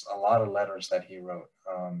 That's a lot of letters that he wrote.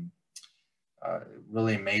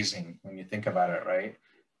 Really amazing when you think about it, right?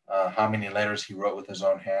 How many letters he wrote with his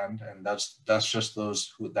own hand, and that's just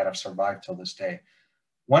those that have survived till this day.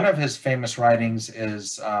 One of his famous writings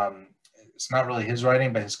is, it's not really his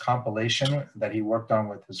writing, but his compilation that he worked on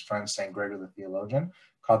with his friend St. Gregory the theologian,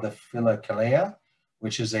 called the Philokalia,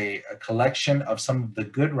 which is a collection of some of the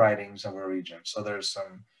good writings of a region. So there's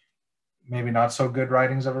some maybe not so good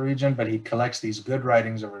writings of a region, but he collects these good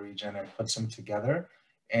writings of a region and puts them together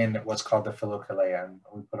in what's called the Philokalia. And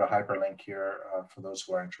we put a hyperlink here for those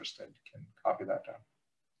who are interested. You can copy that down.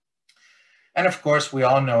 And of course, we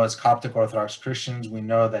all know as Coptic Orthodox Christians, we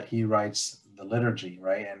know that he writes the liturgy,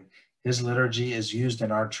 right? And his liturgy is used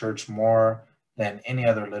in our church more than any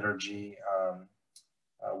other liturgy.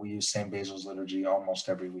 We use St. Basil's liturgy almost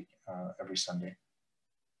every week, every Sunday.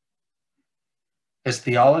 His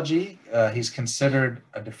theology, he's considered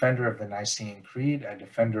a defender of the Nicene Creed, a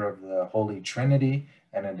defender of the Holy Trinity,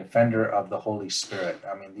 and a defender of the Holy Spirit.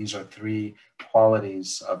 I mean, these are three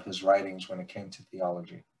qualities of his writings when it came to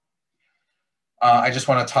theology. I just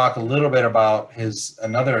want to talk a little bit about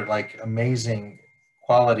another like amazing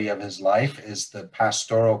quality of his life is the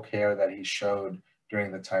pastoral care that he showed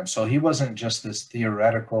during the time. So he wasn't just this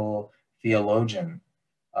theoretical theologian.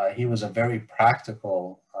 He was a very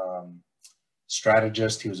practical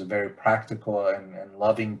strategist. He was a very practical and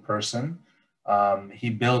loving person. He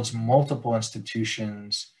builds multiple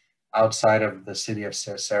institutions outside of the city of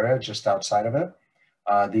Caesarea, just outside of it.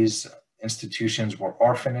 These institutions were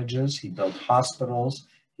orphanages. He built hospitals.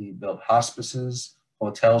 He built hospices,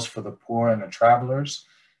 hotels for the poor and the travelers.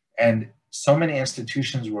 And so many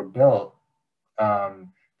institutions were built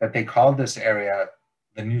that they called this area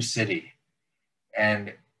the New City.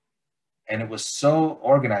 And it was so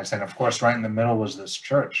organized. And of course, right in the middle was this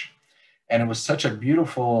church. And it was such a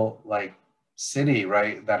beautiful like city,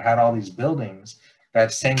 right, that had all these buildings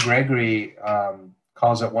that St. Gregory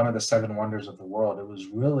calls it one of the seven wonders of the world. It was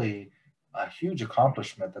really a huge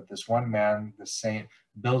accomplishment that this one man, the saint,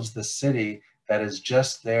 builds the city that is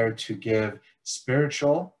just there to give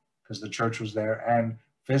spiritual, because the church was there, and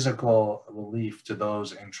physical relief to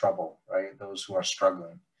those in trouble, right, those who are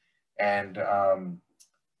struggling. And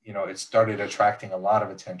you know, it started attracting a lot of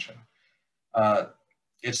attention.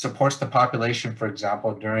 It supports the population, for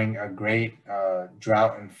example, during a great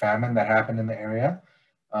drought and famine that happened in the area.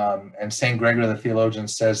 And St. Gregory the theologian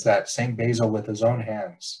says that St. Basil, with his own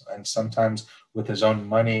hands, and sometimes with his own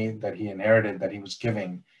money that he inherited, that he was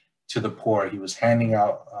giving to the poor, he was handing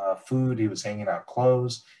out food, he was handing out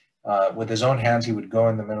clothes. With his own hands, he would go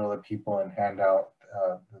in the middle of the people and hand out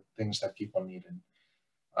the things that people needed.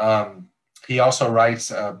 He also writes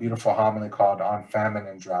a beautiful homily called On Famine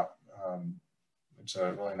and Drought. It's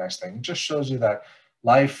a really nice thing. It just shows you that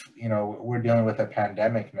life, you know, we're dealing with a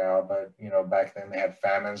pandemic now, but, you know, back then they had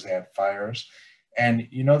famines, they had fires. And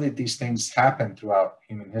you know that these things happen throughout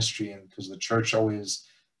human history, and because the church always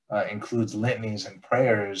includes litanies and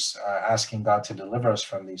prayers asking God to deliver us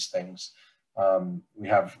from these things. We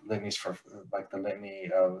have litanies for like the litany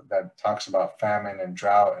that talks about famine and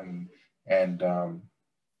drought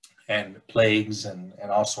and plagues and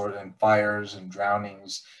all sorts, and fires and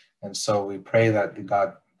drownings. And so we pray that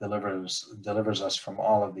God delivers us from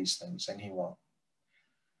all of these things, and he will.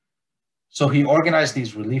 So he organized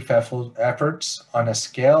these relief efforts on a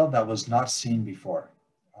scale that was not seen before,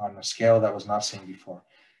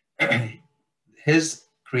 His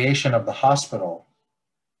creation of the hospital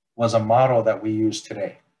was a model that we use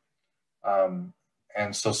today.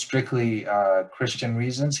 And so strictly Christian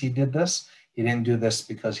reasons he did this. He didn't do this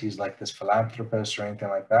because he's like this philanthropist or anything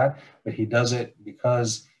like that, but he does it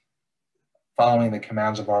because following the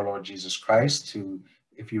commands of our Lord Jesus Christ to,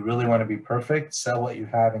 if you really want to be perfect, sell what you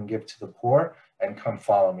have and give to the poor and come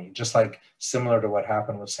follow me. Just like similar to what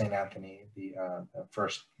happened with St. Anthony, the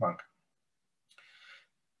first monk.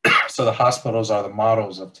 So the hospitals are the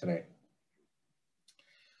models of today.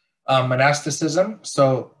 Monasticism.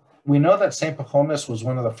 So we know that St. Pachomius was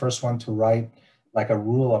one of the first ones to write like a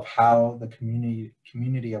rule of how the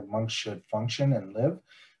community of monks should function and live.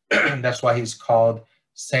 That's why he's called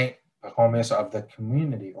St. Pachomius of the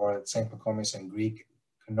community, or St. Pachomius in Greek,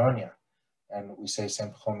 koinonia. And we say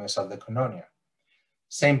St. Pachomius of the koinonia.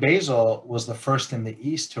 St. Basil was the first in the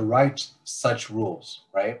East to write such rules,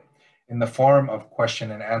 right? In the form of question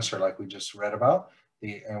and answer, like we just read about,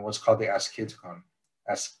 and what's called the asceticon,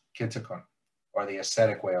 or the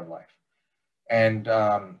ascetic way of life. And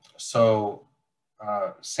so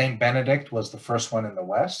St. Benedict was the first one in the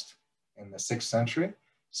West in the 6th century,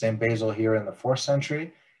 St. Basil here in the 4th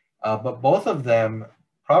century, but both of them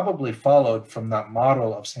probably followed from that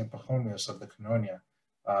model of St. Pachomius of the koinonia,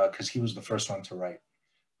 because he was the first one to write.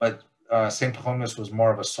 But St. Pachomius was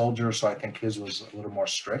more of a soldier, so I think his was a little more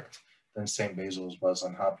strict than St. Basil's was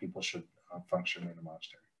on how people should function in a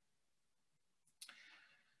monastery.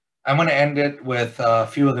 I'm going to end it with a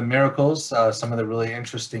few of the miracles, some of the really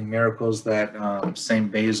interesting miracles that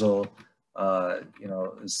St. Basil,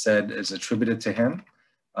 is attributed to him.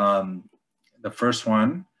 The first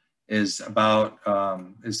one is about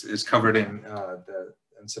is covered in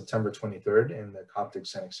September 23rd in the Coptic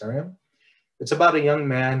Sanitarium. It's about a young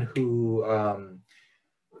man who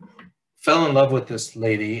fell in love with this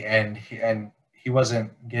lady, and he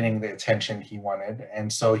wasn't getting the attention he wanted.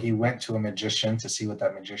 And so he went to a magician to see what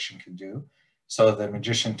that magician could do. So the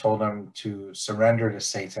magician told him to surrender to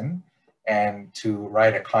Satan and to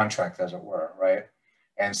write a contract, as it were, right?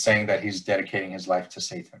 And saying that he's dedicating his life to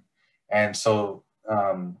Satan. And so,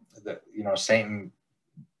 Satan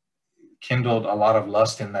kindled a lot of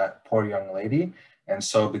lust in that poor young lady. And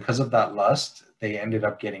so because of that lust, they ended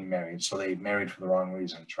up getting married. So they married for the wrong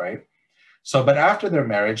reasons, right? So, but after their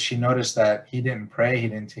marriage, she noticed that he didn't pray, he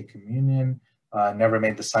didn't take communion, never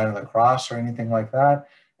made the sign of the cross or anything like that.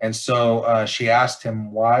 And so she asked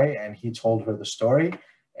him why, and he told her the story.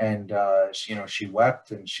 And she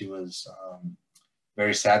wept, and she was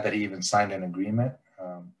very sad that he even signed an agreement.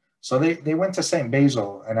 So they went to St.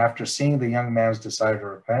 Basil, and after seeing the young man's desire to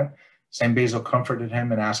repent, St. Basil comforted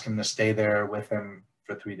him and asked him to stay there with him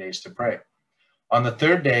for 3 days to pray. On the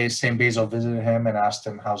third day, St. Basil visited him and asked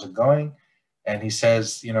him, how's it going? And he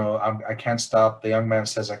says, I can't stop. The young man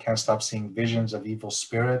says, I can't stop seeing visions of evil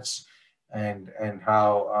spirits and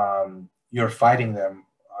how you're fighting them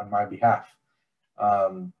on my behalf.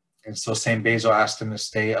 And so St. Basil asked him to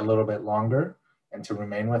stay a little bit longer and to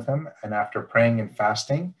remain with him. And after praying and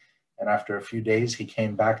fasting, and after a few days, he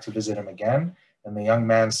came back to visit him again. And the young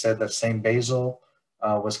man said that St. Basil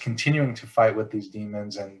was continuing to fight with these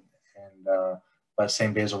demons, but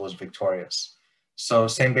St. Basil was victorious. So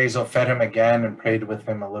St. Basil fed him again and prayed with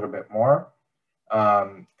him a little bit more.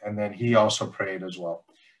 And then he also prayed as well.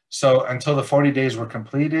 So until the 40 days were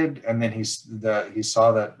completed, and then he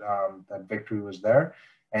saw that that victory was there.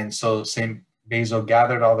 And so St. Basil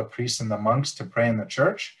gathered all the priests and the monks to pray in the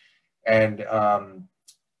church, and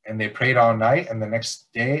they prayed all night. And the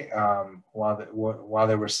next day, while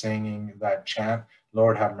they were singing that chant,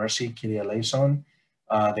 "Lord have mercy, Kyrie eleison,"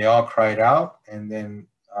 they all cried out, and then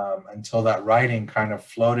until that writing kind of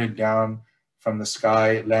floated down from the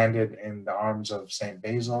sky, landed in the arms of St.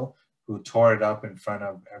 Basil, who tore it up in front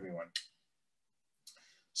of everyone.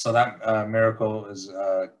 So that miracle is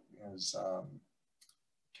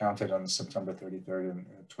counted on September 33rd and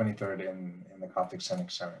 23rd in the Coptic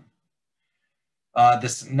Synaxarium.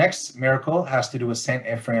 This next miracle has to do with Saint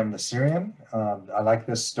Ephraim the Syrian. I like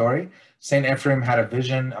this story. Saint Ephraim had a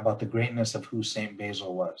vision about the greatness of who Saint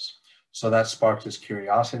Basil was. So that sparked his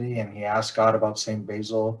curiosity, and he asked God about Saint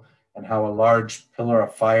Basil and how a large pillar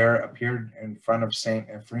of fire appeared in front of Saint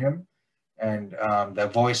Ephraim. And the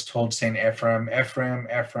voice told Saint Ephraim, Ephraim,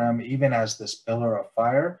 Ephraim, even as this pillar of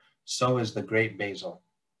fire, so is the great Basil.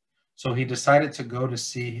 So he decided to go to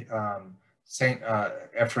see Saint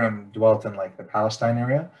Ephraim dwelt in like the Palestine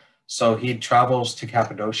area. So he travels to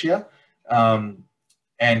Cappadocia,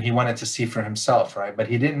 and he wanted to see for himself, right? But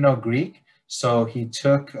he didn't know Greek. So he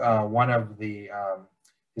took one of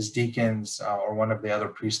his deacons or one of the other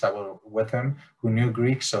priests that were with him who knew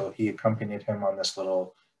Greek. So he accompanied him on this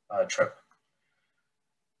little trip.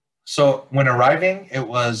 So when arriving, it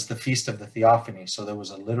was the Feast of the Theophany. So there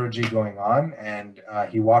was a liturgy going on, and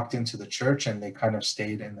he walked into the church, and they kind of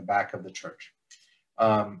stayed in the back of the church.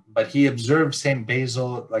 But he observed St.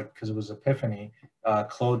 Basil, like, because it was Epiphany,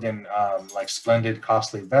 clothed in like splendid,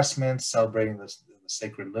 costly vestments, celebrating the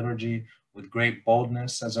sacred liturgy with great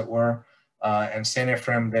boldness, as it were. And St.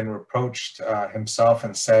 Ephraim then reproached himself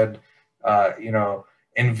and said,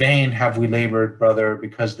 in vain have we labored, brother,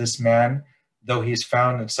 because this man, though he's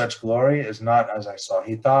found in such glory, is not as I saw.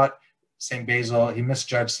 He thought St. Basil, he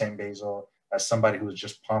misjudged St. Basil as somebody who was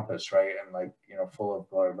just pompous, right? And like, full of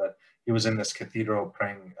glory. But he was in this cathedral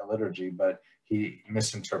praying a liturgy, but he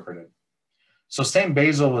misinterpreted. So St.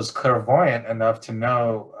 Basil was clairvoyant enough to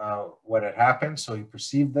know what had happened. So he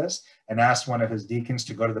perceived this and asked one of his deacons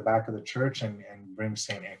to go to the back of the church and bring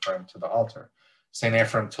St. Ephraim to the altar. St.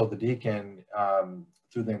 Ephraim told the deacon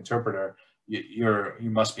through the interpreter,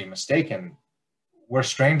 you must be mistaken. We're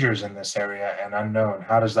strangers in this area and unknown.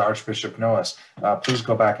 How does the Archbishop know us? Please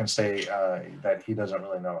go back and say that he doesn't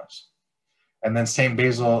really know us. And then St.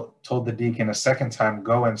 Basil told the deacon a second time,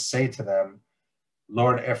 go and say to them,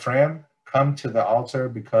 Lord Ephraim, come to the altar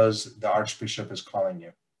because the Archbishop is calling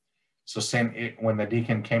you. So when the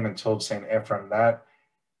deacon came and told St. Ephraim that,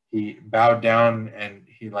 he bowed down and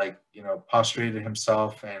he prostrated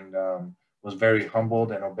himself and was very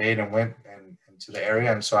humbled and obeyed and went into the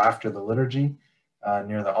area. And so after the liturgy,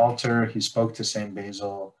 near the altar, he spoke to St.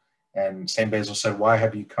 Basil, and St. Basil said, why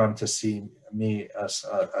have you come to see me,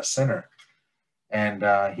 a sinner? And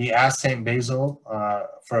he asked St. Basil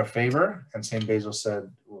for a favor, and St. Basil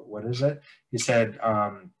said, what is it? He said,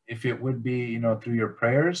 if it would be, through your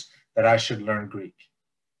prayers, that I should learn Greek.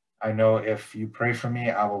 I know if you pray for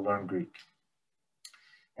me, I will learn Greek.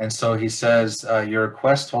 And so he says, your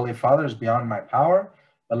request, Holy Father, is beyond my power,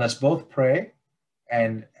 but let's both pray,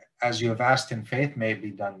 and as you have asked in faith, may it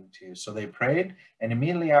be done to you. So they prayed, and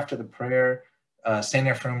immediately after the prayer, St.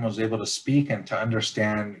 Ephraim was able to speak and to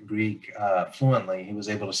understand Greek fluently. He was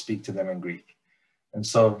able to speak to them in Greek. And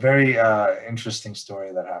so very interesting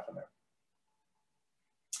story that happened there.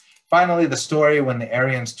 Finally, the story when the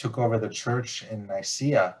Arians took over the church in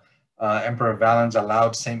Nicaea. Emperor Valens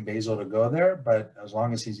allowed St. Basil to go there, but as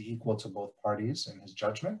long as he's equal to both parties in his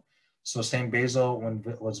judgment. So St. Basil, when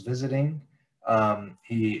was visiting,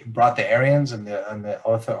 he brought the Arians and the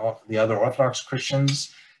other Orthodox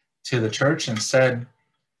Christians to the church and said,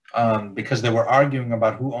 because they were arguing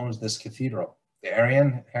about who owns this cathedral, the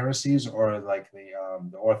Arian heresies or like the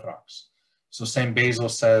Orthodox. So St. Basil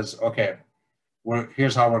says, okay,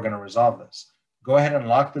 here's how we're going to resolve this. Go ahead and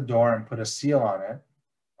lock the door and put a seal on it.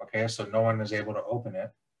 Okay, so no one is able to open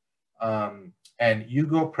it. And you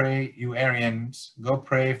go pray, you Arians, go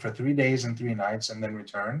pray for 3 days and 3 nights and then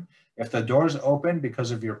return. If the doors open because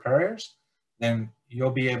of your prayers, then you'll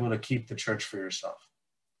be able to keep the church for yourself.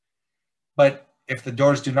 But if the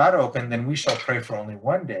doors do not open, then we shall pray for only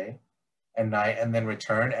 1 day and night and then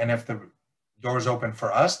return. And if the doors open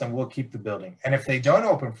for us, then we'll keep the building. And if they don't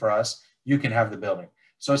open for us, you can have the building.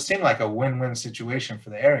 So it seemed like a win-win situation for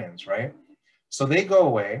the Arians, right? So they go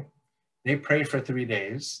away, they pray for 3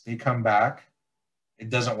 days, they come back, it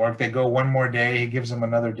doesn't work. They go 1 more day, he gives them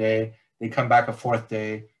another day, they come back a 4th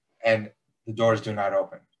day, and the doors do not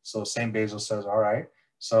open. So St. Basil says, all right.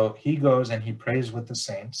 So he goes and he prays with the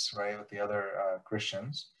saints, right, with the other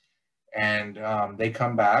Christians, and they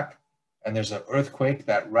come back, and there's an earthquake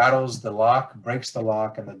that rattles the lock, breaks the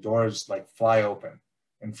lock, and the doors like fly open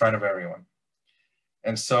in front of everyone.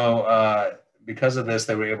 And so because of this,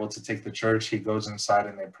 they were able to take the church. He goes inside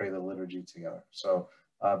and they pray the liturgy together. So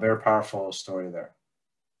very powerful story there.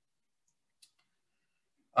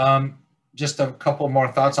 Just a couple more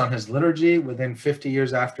thoughts on his liturgy. Within 50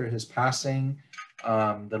 years after his passing,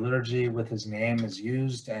 the liturgy with his name is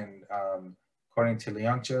used, and according to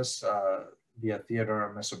Leontius, via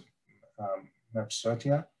Theodore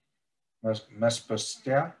Mespostia,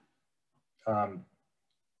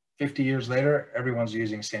 50 years later, everyone's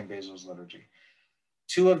using St. Basil's liturgy.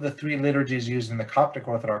 2 of the 3 liturgies used in the Coptic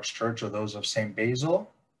Orthodox Church are those of St.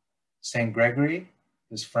 Basil, St. Gregory,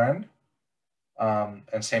 his friend,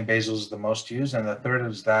 and St. Basil is the most used, and the 3rd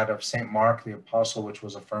is that of St. Mark the Apostle, which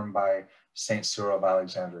was affirmed by St. Cyril of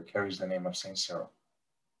Alexandria. It carries the name of St. Cyril.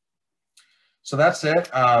 So that's it.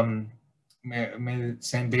 May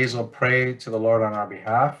St. Basil pray to the Lord on our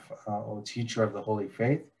behalf, O teacher of the Holy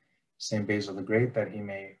Faith, St. Basil the Great, that he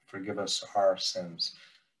may forgive us our sins.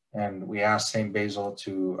 And we ask St. Basil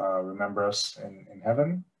to remember us in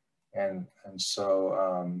heaven, and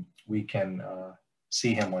so we can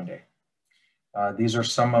see him one day. These are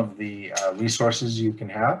some of the resources you can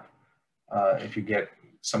have. If you get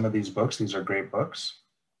some of these books, these are great books.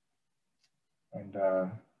 And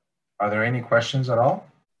are there any questions at all?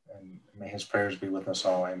 And may his prayers be with us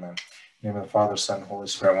all. Amen. In the name of the Father, Son, Holy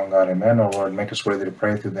Spirit, one God. Amen. O Lord, make us worthy to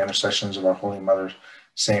pray through the intercessions of our Holy Mother,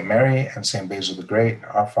 Saint Mary, and Saint Basil the Great,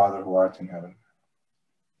 our Father who art in heaven.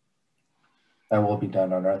 Thy will be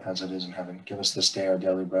done on earth as it is in heaven. Give us this day our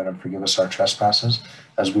daily bread, and forgive us our trespasses,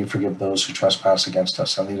 as we forgive those who trespass against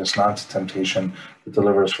us. And lead us not into temptation, but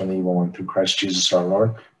deliver us from the evil one. Through Christ Jesus our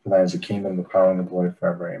Lord. For thine is the kingdom, the power, and the glory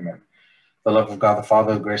forever. Amen. The love of God the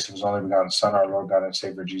Father, the grace of his only begotten Son, our Lord God and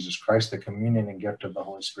Savior Jesus Christ, the communion and gift of the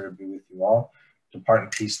Holy Spirit be with you all. Depart in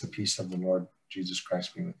peace. The peace of the Lord Jesus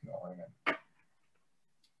Christ be with you all. Amen.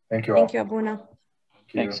 Thank you all. Thank you, Abuna. Thank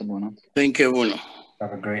you. Thanks, Abuna. Thank you, Abuna.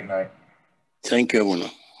 Have a great night. Thank you, Abuna.